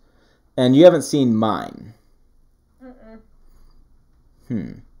yours, and you haven't seen mine.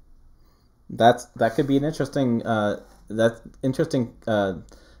 That could be an interesting. That's interesting. It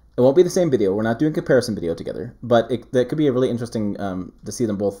won't be the same video. We're not doing comparison video together, but that could be a really interesting to see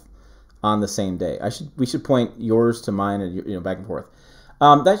them both on the same day. We should point yours to mine and back and forth.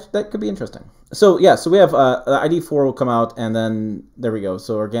 That could be interesting. So yeah, so we have ID4 will come out, and then there we go.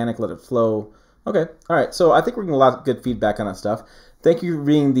 So organic, let it flow. Okay, all right. So I think we're getting a lot of good feedback on that stuff. Thank you for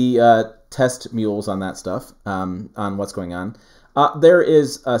being the test mules on that stuff, on what's going on. There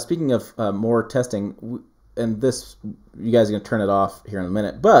is, speaking of more testing, and this, you guys are going to turn it off here in a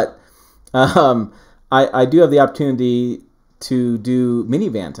minute, but I do have the opportunity to do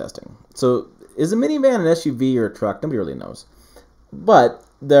minivan testing. So is a minivan an SUV or a truck? Nobody really knows. But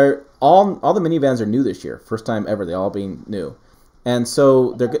all the minivans are new this year. First time ever. They all being new. And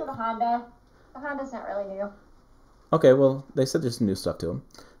so they're good. The Honda. The Honda's not really new. Okay, well, they said there's some new stuff to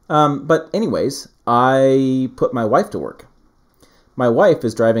them. But anyways, I put my wife to work. My wife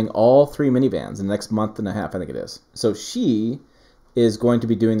is driving all 3 minivans in the next month and a half, I think it is. So she is going to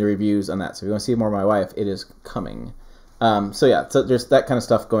be doing the reviews on that. So if you want to see more of my wife, it is coming. So there's that kind of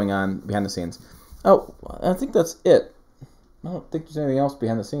stuff going on behind the scenes. Oh, I think that's it. I don't think there's anything else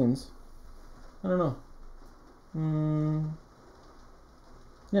behind the scenes. I don't know.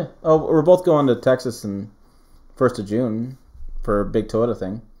 Yeah. Oh, we're both going to Texas for 1st of June for a big Toyota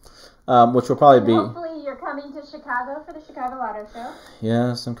thing, which will probably be... Hopefully you're coming to Chicago for the Chicago Auto Show.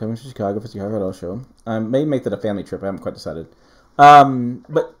 Yes, I'm coming to Chicago for the Chicago Auto Show. I may make that a family trip. I haven't quite decided.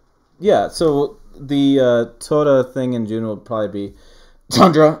 But, yeah, so the Toyota thing in June will probably be...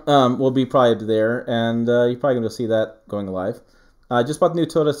 Tundra will be probably there, and you're probably going to see that going live. I just bought the new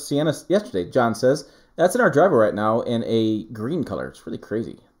Toyota Sienna yesterday, John says. That's in our driveway right now in a green color. It's really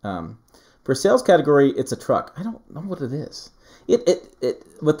crazy. For sales category, it's a truck. I don't know what it is. It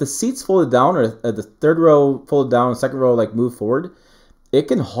with the seats folded down, or the third row folded down, the second row like moved forward, it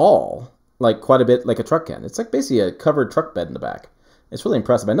can haul like quite a bit like a truck can. It's like basically a covered truck bed in the back. It's really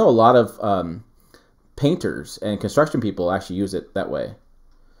impressive. I know a lot of painters and construction people actually use it that way.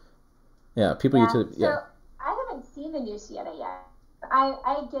 Yeah, people use it. Yeah. So I haven't seen the new Sienna yet.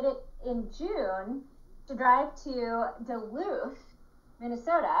 I get it in June to drive to Duluth,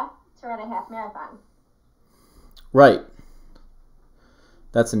 Minnesota, to run a half marathon. Right.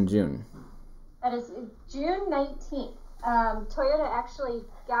 That's in June. That is June 19th. Toyota actually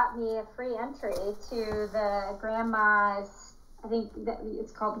got me a free entry to the Grandma's, I think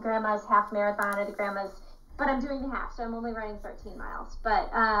it's called the Grandma's Half Marathon, or the Grandma's, but I'm doing the half, so I'm only running 13 miles. But,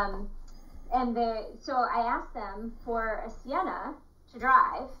 so I asked them for a Sienna to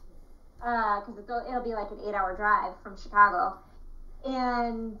drive, because it'll be like an 8-hour drive from Chicago,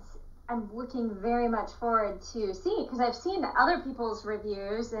 and I'm looking very much forward to seeing it, because I've seen other people's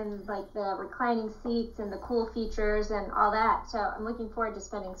reviews and like the reclining seats and the cool features and all that, so I'm looking forward to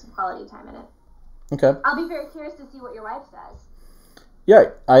spending some quality time in it. Okay. I'll be very curious to see what your wife says.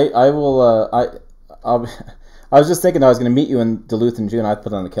 Yeah, I will. I was just thinking I was going to meet you in Duluth in June. I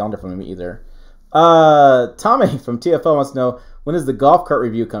put it on the calendar for me to meet you there. Tommy from TFL wants to know, when is the golf cart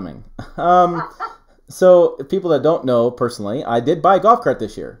review coming? So, people that don't know personally, I did buy a golf cart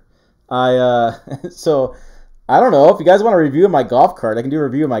this year. So I don't know if you guys want to review my golf cart. I can do a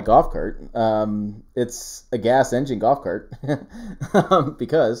review of my golf cart. It's a gas engine golf cart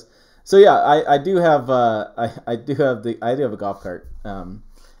because. So yeah, I do have I do have a golf cart, and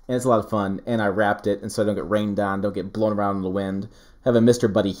it's a lot of fun. And I wrapped it, and so I don't get rained on, don't get blown around in the wind. Have a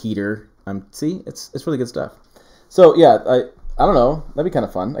Mr. Buddy heater. See, it's really good stuff. So yeah, I don't know. That'd be kind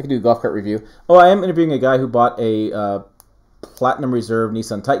of fun. I could do a golf cart review. Oh, I am interviewing a guy who bought a Platinum Reserve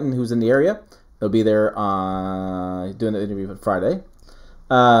Nissan Titan who's in the area. He'll be there doing the interview on Friday.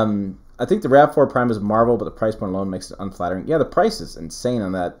 I think the RAV4 Prime is Marvel, but the price point alone makes it unflattering. Yeah, the price is insane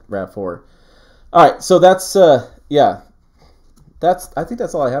on that RAV4. All right, so that's yeah. I think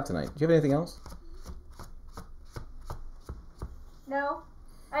that's all I have tonight. Do you have anything else? No,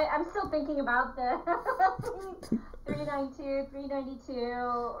 I'm still thinking about the 392,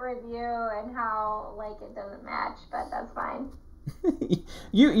 392 review and how like it doesn't match, but that's fine.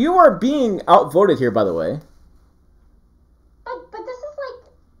 You are being outvoted here, by the way. But this is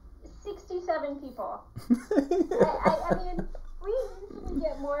like 67 people. I mean, we usually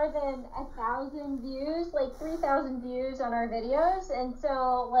get more than 1,000 views, like 3,000 views on our videos, and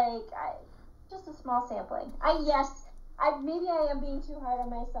so like just a small sampling. Maybe I am being too hard on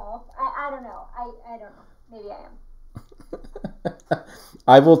myself. I don't know. I don't know. Maybe I am.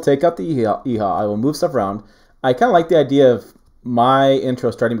 I will take out the EHA. I will move stuff around. I kind of like the idea of my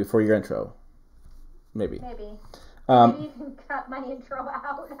intro starting before your intro. Maybe. Maybe you can cut my intro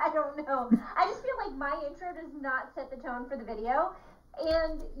out. I don't know. I just feel like my intro does not set the tone for the video,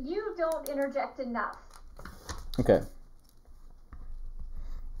 and you don't interject enough. Okay.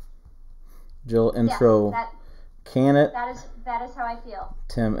 Jill, intro. Yes, can it? That is how I feel.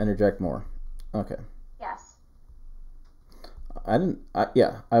 Tim, interject more. Okay. Yes.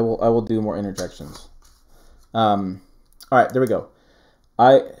 Yeah, I will do more interjections. All right, there we go.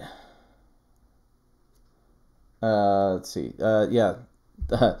 Let's see. Yeah,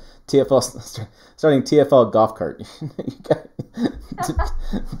 TFL starting TFL golf cart.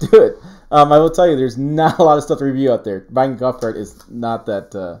 Do it. I will tell you, there's not a lot of stuff to review out there. Buying a golf cart is not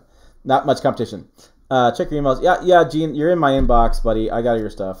not much competition. Check your emails. Yeah, Gene, you're in my inbox, buddy. I got your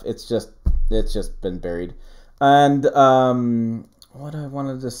stuff. It's just been buried. And what I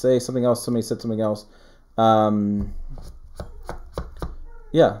wanted to say, something else. Somebody said something else.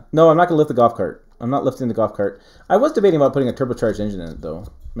 Yeah, no, I'm not gonna lift the golf cart. I'm not lifting the golf cart. I was debating about putting a turbocharged engine in it though,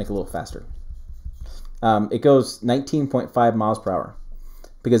 make it a little faster. It goes 19.5 miles per hour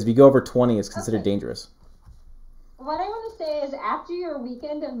because if you go over 20, it's considered dangerous. What I want to say is, after your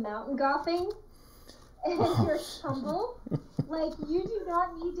weekend of mountain golfing and your tumble, like, you do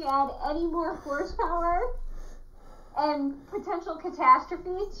not need to add any more horsepower and potential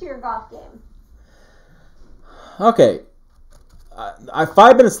catastrophes to your golf game. Okay. I have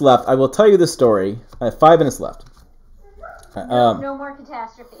 5 minutes left. I will tell you this story. I have 5 minutes left. No more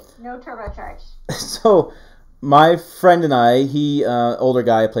catastrophe. No turbocharge. So, my friend and I, he older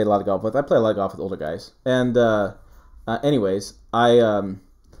guy I played a lot of golf with. I play a lot of golf with older guys. And anyways,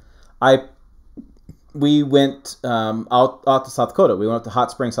 we went out to South Dakota. We went up to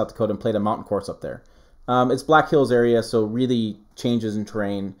Hot Springs, South Dakota, and played a mountain course up there. It's Black Hills area, so really changes in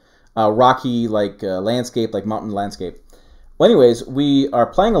terrain, rocky landscape, like mountain landscape. Well, anyways, we are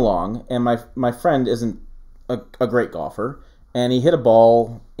playing along, and my friend isn't a great golfer, and he hit a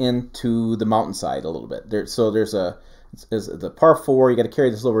ball into the mountainside a little bit. There's the par 4. You got to carry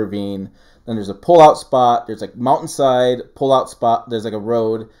this little ravine. Then there's a pull-out spot. There's like mountainside, pull-out spot. There's like a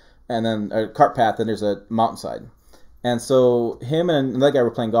road, and then a cart path. And there's a mountainside. And so him and another guy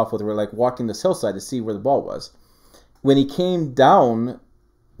we're playing golf with were like walking this hillside to see where the ball was. When he came down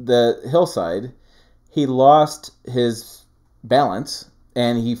the hillside, he lost his balance,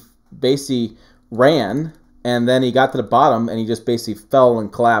 and he basically ran. And then he got to the bottom, and he just basically fell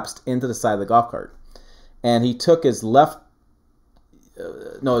and collapsed into the side of the golf cart. And he took his his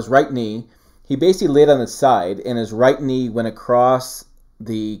right knee. He basically laid on his side, and his right knee went across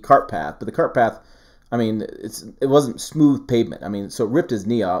the cart path. But the cart path, I mean, it wasn't smooth pavement. I mean, so it ripped his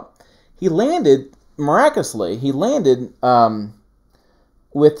knee out. He landed, miraculously,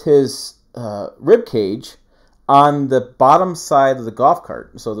 with his rib cage on the bottom side of the golf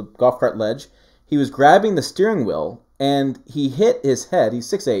cart. So the golf cart ledge. He was grabbing the steering wheel, and he hit his head. He's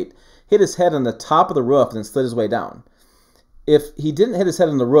 6'8", hit his head on the top of the roof and then slid his way down. If he didn't hit his head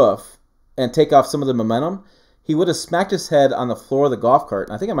on the roof and take off some of the momentum, he would have smacked his head on the floor of the golf cart.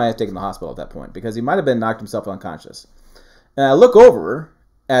 And I think I might have taken him to the hospital at that point because he might have been knocked himself unconscious. And I look over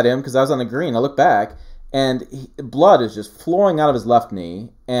at him because I was on the green. I look back, and blood is just flowing out of his left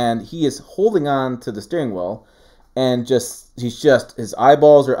knee, and he is holding on to the steering wheel. And his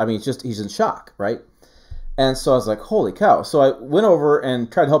eyeballs are, he's in shock, right? And so I was like, holy cow. So I went over and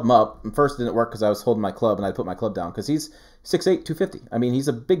tried to help him up. And first it didn't work because I was holding my club, and I put my club down because he's 6'8", 250. I mean, he's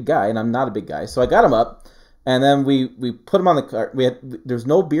a big guy, and I'm not a big guy. So I got him up, and then we put him on the cart. There's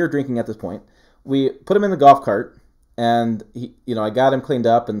no beer drinking at this point. We put him in the golf cart, and I got him cleaned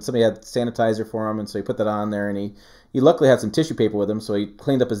up, and somebody had sanitizer for him, and so he put that on there, and he luckily had some tissue paper with him, so he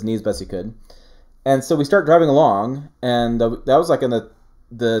cleaned up his knees best he could. And so we start driving along, and that was like in the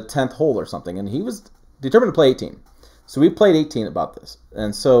 10th hole or something, and he was determined to play 18. So we played 18 about this.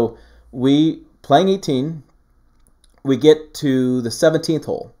 And so playing 18, we get to the 17th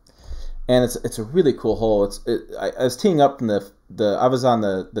hole, and it's a really cool hole. I was teeing up from I was on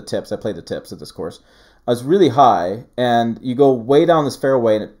the tips. I played the tips at this course. I was really high, and you go way down this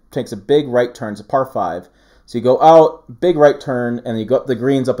fairway, and it takes a big right turn. It's a par 5. So you go out, big right turn, and you go the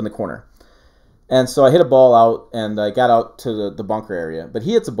green's up in the corner. And so I hit a ball out, and I got out to the bunker area. But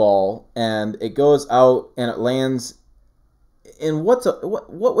he hits a ball, and it goes out, and it lands in what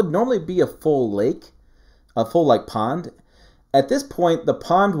would normally be a full lake, a full pond. At this point, the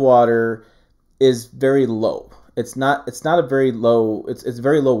pond water is very low. It's not a very low. It's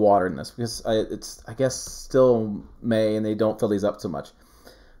very low water in this because it's I guess still May, and they don't fill these up so much.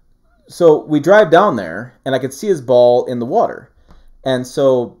 So we drive down there, and I could see his ball in the water, and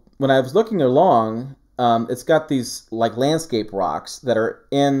so when I was looking along, it's got these landscape rocks that are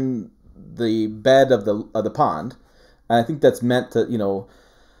in the bed of the pond, and I think that's meant to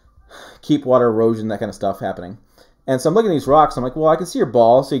keep water erosion, that kind of stuff happening. And so I'm looking at these rocks. I'm like, well, I can see your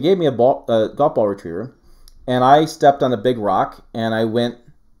ball. So he gave me a golf ball retriever, and I stepped on a big rock, and I went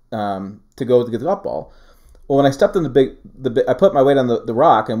to go to get the golf ball. Well, when I stepped on I put my weight on the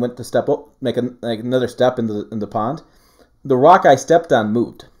rock and went to step up, make another step in the pond. The rock I stepped on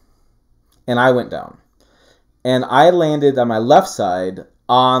moved. And I went down. And I landed on my left side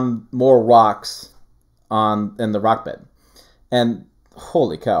on more rocks in the rock bed. And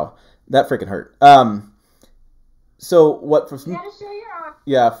holy cow, that freaking hurt. So what for? You gotta show your arm.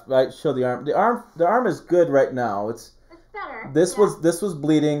 Yeah, I show the arm. The arm is good right now. It's better. This was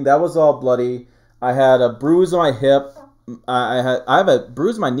bleeding. That was all bloody. I had a bruise on my hip. I have a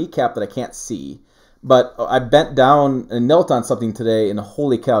bruise on my kneecap that I can't see. But I bent down and knelt on something today, and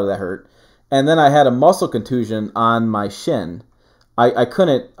holy cow, that hurt. And then I had a muscle contusion on my shin. I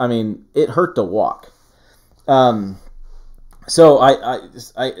couldn't, it hurt to walk. So I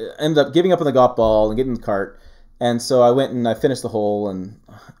ended up giving up on the golf ball and getting in the cart. And so I went and I finished the hole, and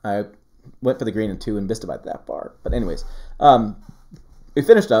I went for the green in 2 and missed about that far. But anyways, we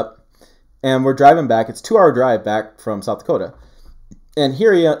finished up, and we're driving back. It's a 2-hour drive back from South Dakota. And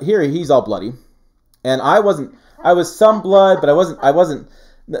here he's all bloody. And I was some blood, but I wasn't.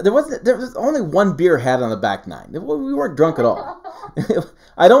 There was only one beer had on the back 9. We weren't drunk at all.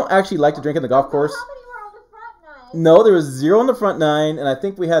 I don't actually like to drink in the golf course. How many were on the front No, there was 0 in the front 9, and I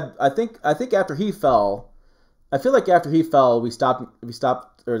think we had. I think after he fell, I feel like after he fell, we stopped,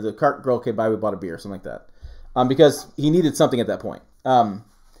 or the cart girl came by, we bought a beer, something like that, because he needed something at that point,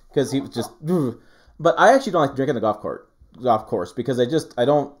 because he was just. But I actually don't like drinking the golf course, because I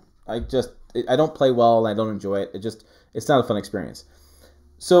don't play well and I don't enjoy it. It's not a fun experience.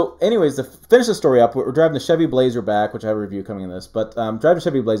 So, anyways, to finish the story up, we're driving the Chevy Blazer back, which I have a review coming in this, but driving the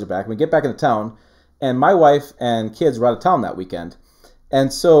Chevy Blazer back, and we get back into town, and my wife and kids were out of town that weekend,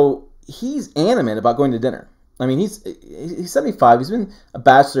 and so he's animate about going to dinner. I mean, he's 75. He's been a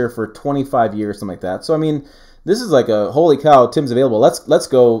bachelor for 25 years, something like that. So, I mean, this is like a holy cow. Tim's available. Let's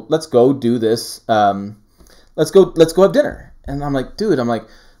go do this. Let's go have dinner. And I'm like, dude, I'm like,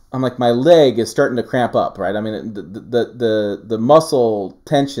 my leg is starting to cramp up, right? I mean, the muscle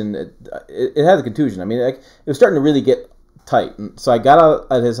tension, it had a contusion. I mean, it was starting to really get tight. And so I got out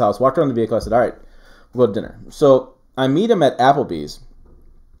at his house, walked around the vehicle. I said, all right, we'll go to dinner. So I meet him at Applebee's,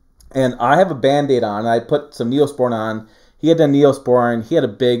 and I have a Band-Aid on. I put some Neosporin on. He had done Neosporin. He had a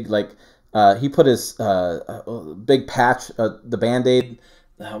big, he put his big patch, the Band-Aid,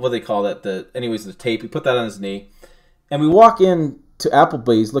 what do they call that? The tape. He put that on his knee. And we walk in to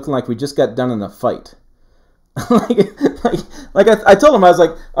Applebee's looking like we just got done in a fight. I told him, I was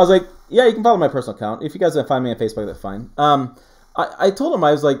like, yeah, you can follow my personal account. If you guys want to find me on Facebook, that's fine. I told him,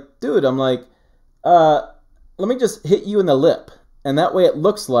 I was like, dude, I'm like, let me just hit you in the lip, and that way it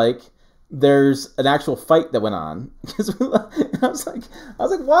looks like there's an actual fight that went on. I was like,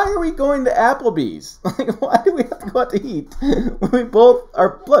 why are we going to Applebee's? Like, why do we have to go out to eat? We both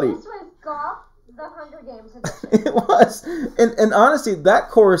are bloody. This was golf, the Hunger Games edition. It was, and honestly, that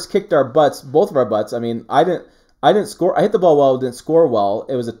course kicked our butts, both of our butts. I mean, I didn't score. I hit the ball well, didn't score well.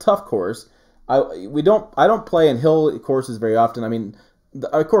 It was a tough course. I don't play in hill courses very often. I mean,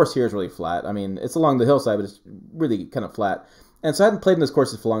 our course here is really flat. I mean, it's along the hillside, but it's really kind of flat. And so I hadn't played in those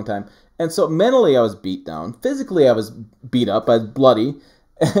courses for a long time. And so mentally I was beat down. Physically I was beat up. I was bloody.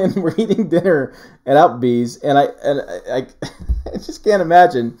 And we're eating dinner at Applebee's. And I just can't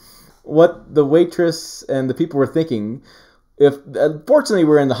imagine what the waitress and the people were thinking. Fortunately,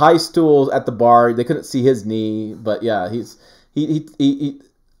 we're in the high stools at the bar. They couldn't see his knee. But yeah,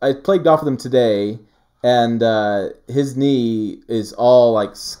 I played golf with him today. And his knee is all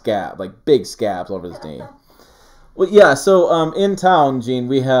like scab, like big scabs all over his knee. Well, yeah, so in town, Gene,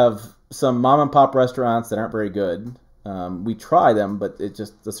 we have some mom and pop restaurants that aren't very good. We try them, but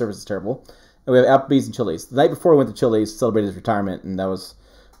the service is terrible. And we have Applebee's and Chili's. The night before we went to Chili's, celebrated his retirement, and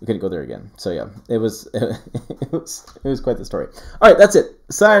we couldn't go there again. So yeah, it was quite the story. All right, that's it.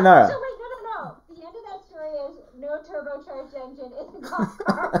 Sayonara. So wait, no. The end of that story is no turbocharged engine in the golf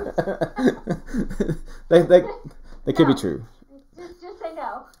cart. That could be true. Just say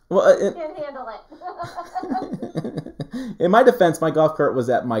no. Well, you can't handle it. In my defense, my golf cart was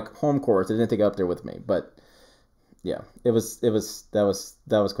at my home course. I didn't take it up there with me, but yeah, that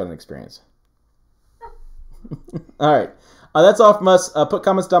was quite an experience. All right, that's all from us. Put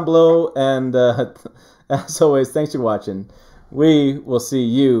comments down below, and as always, thanks for watching. We will see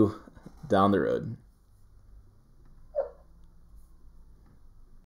you down the road.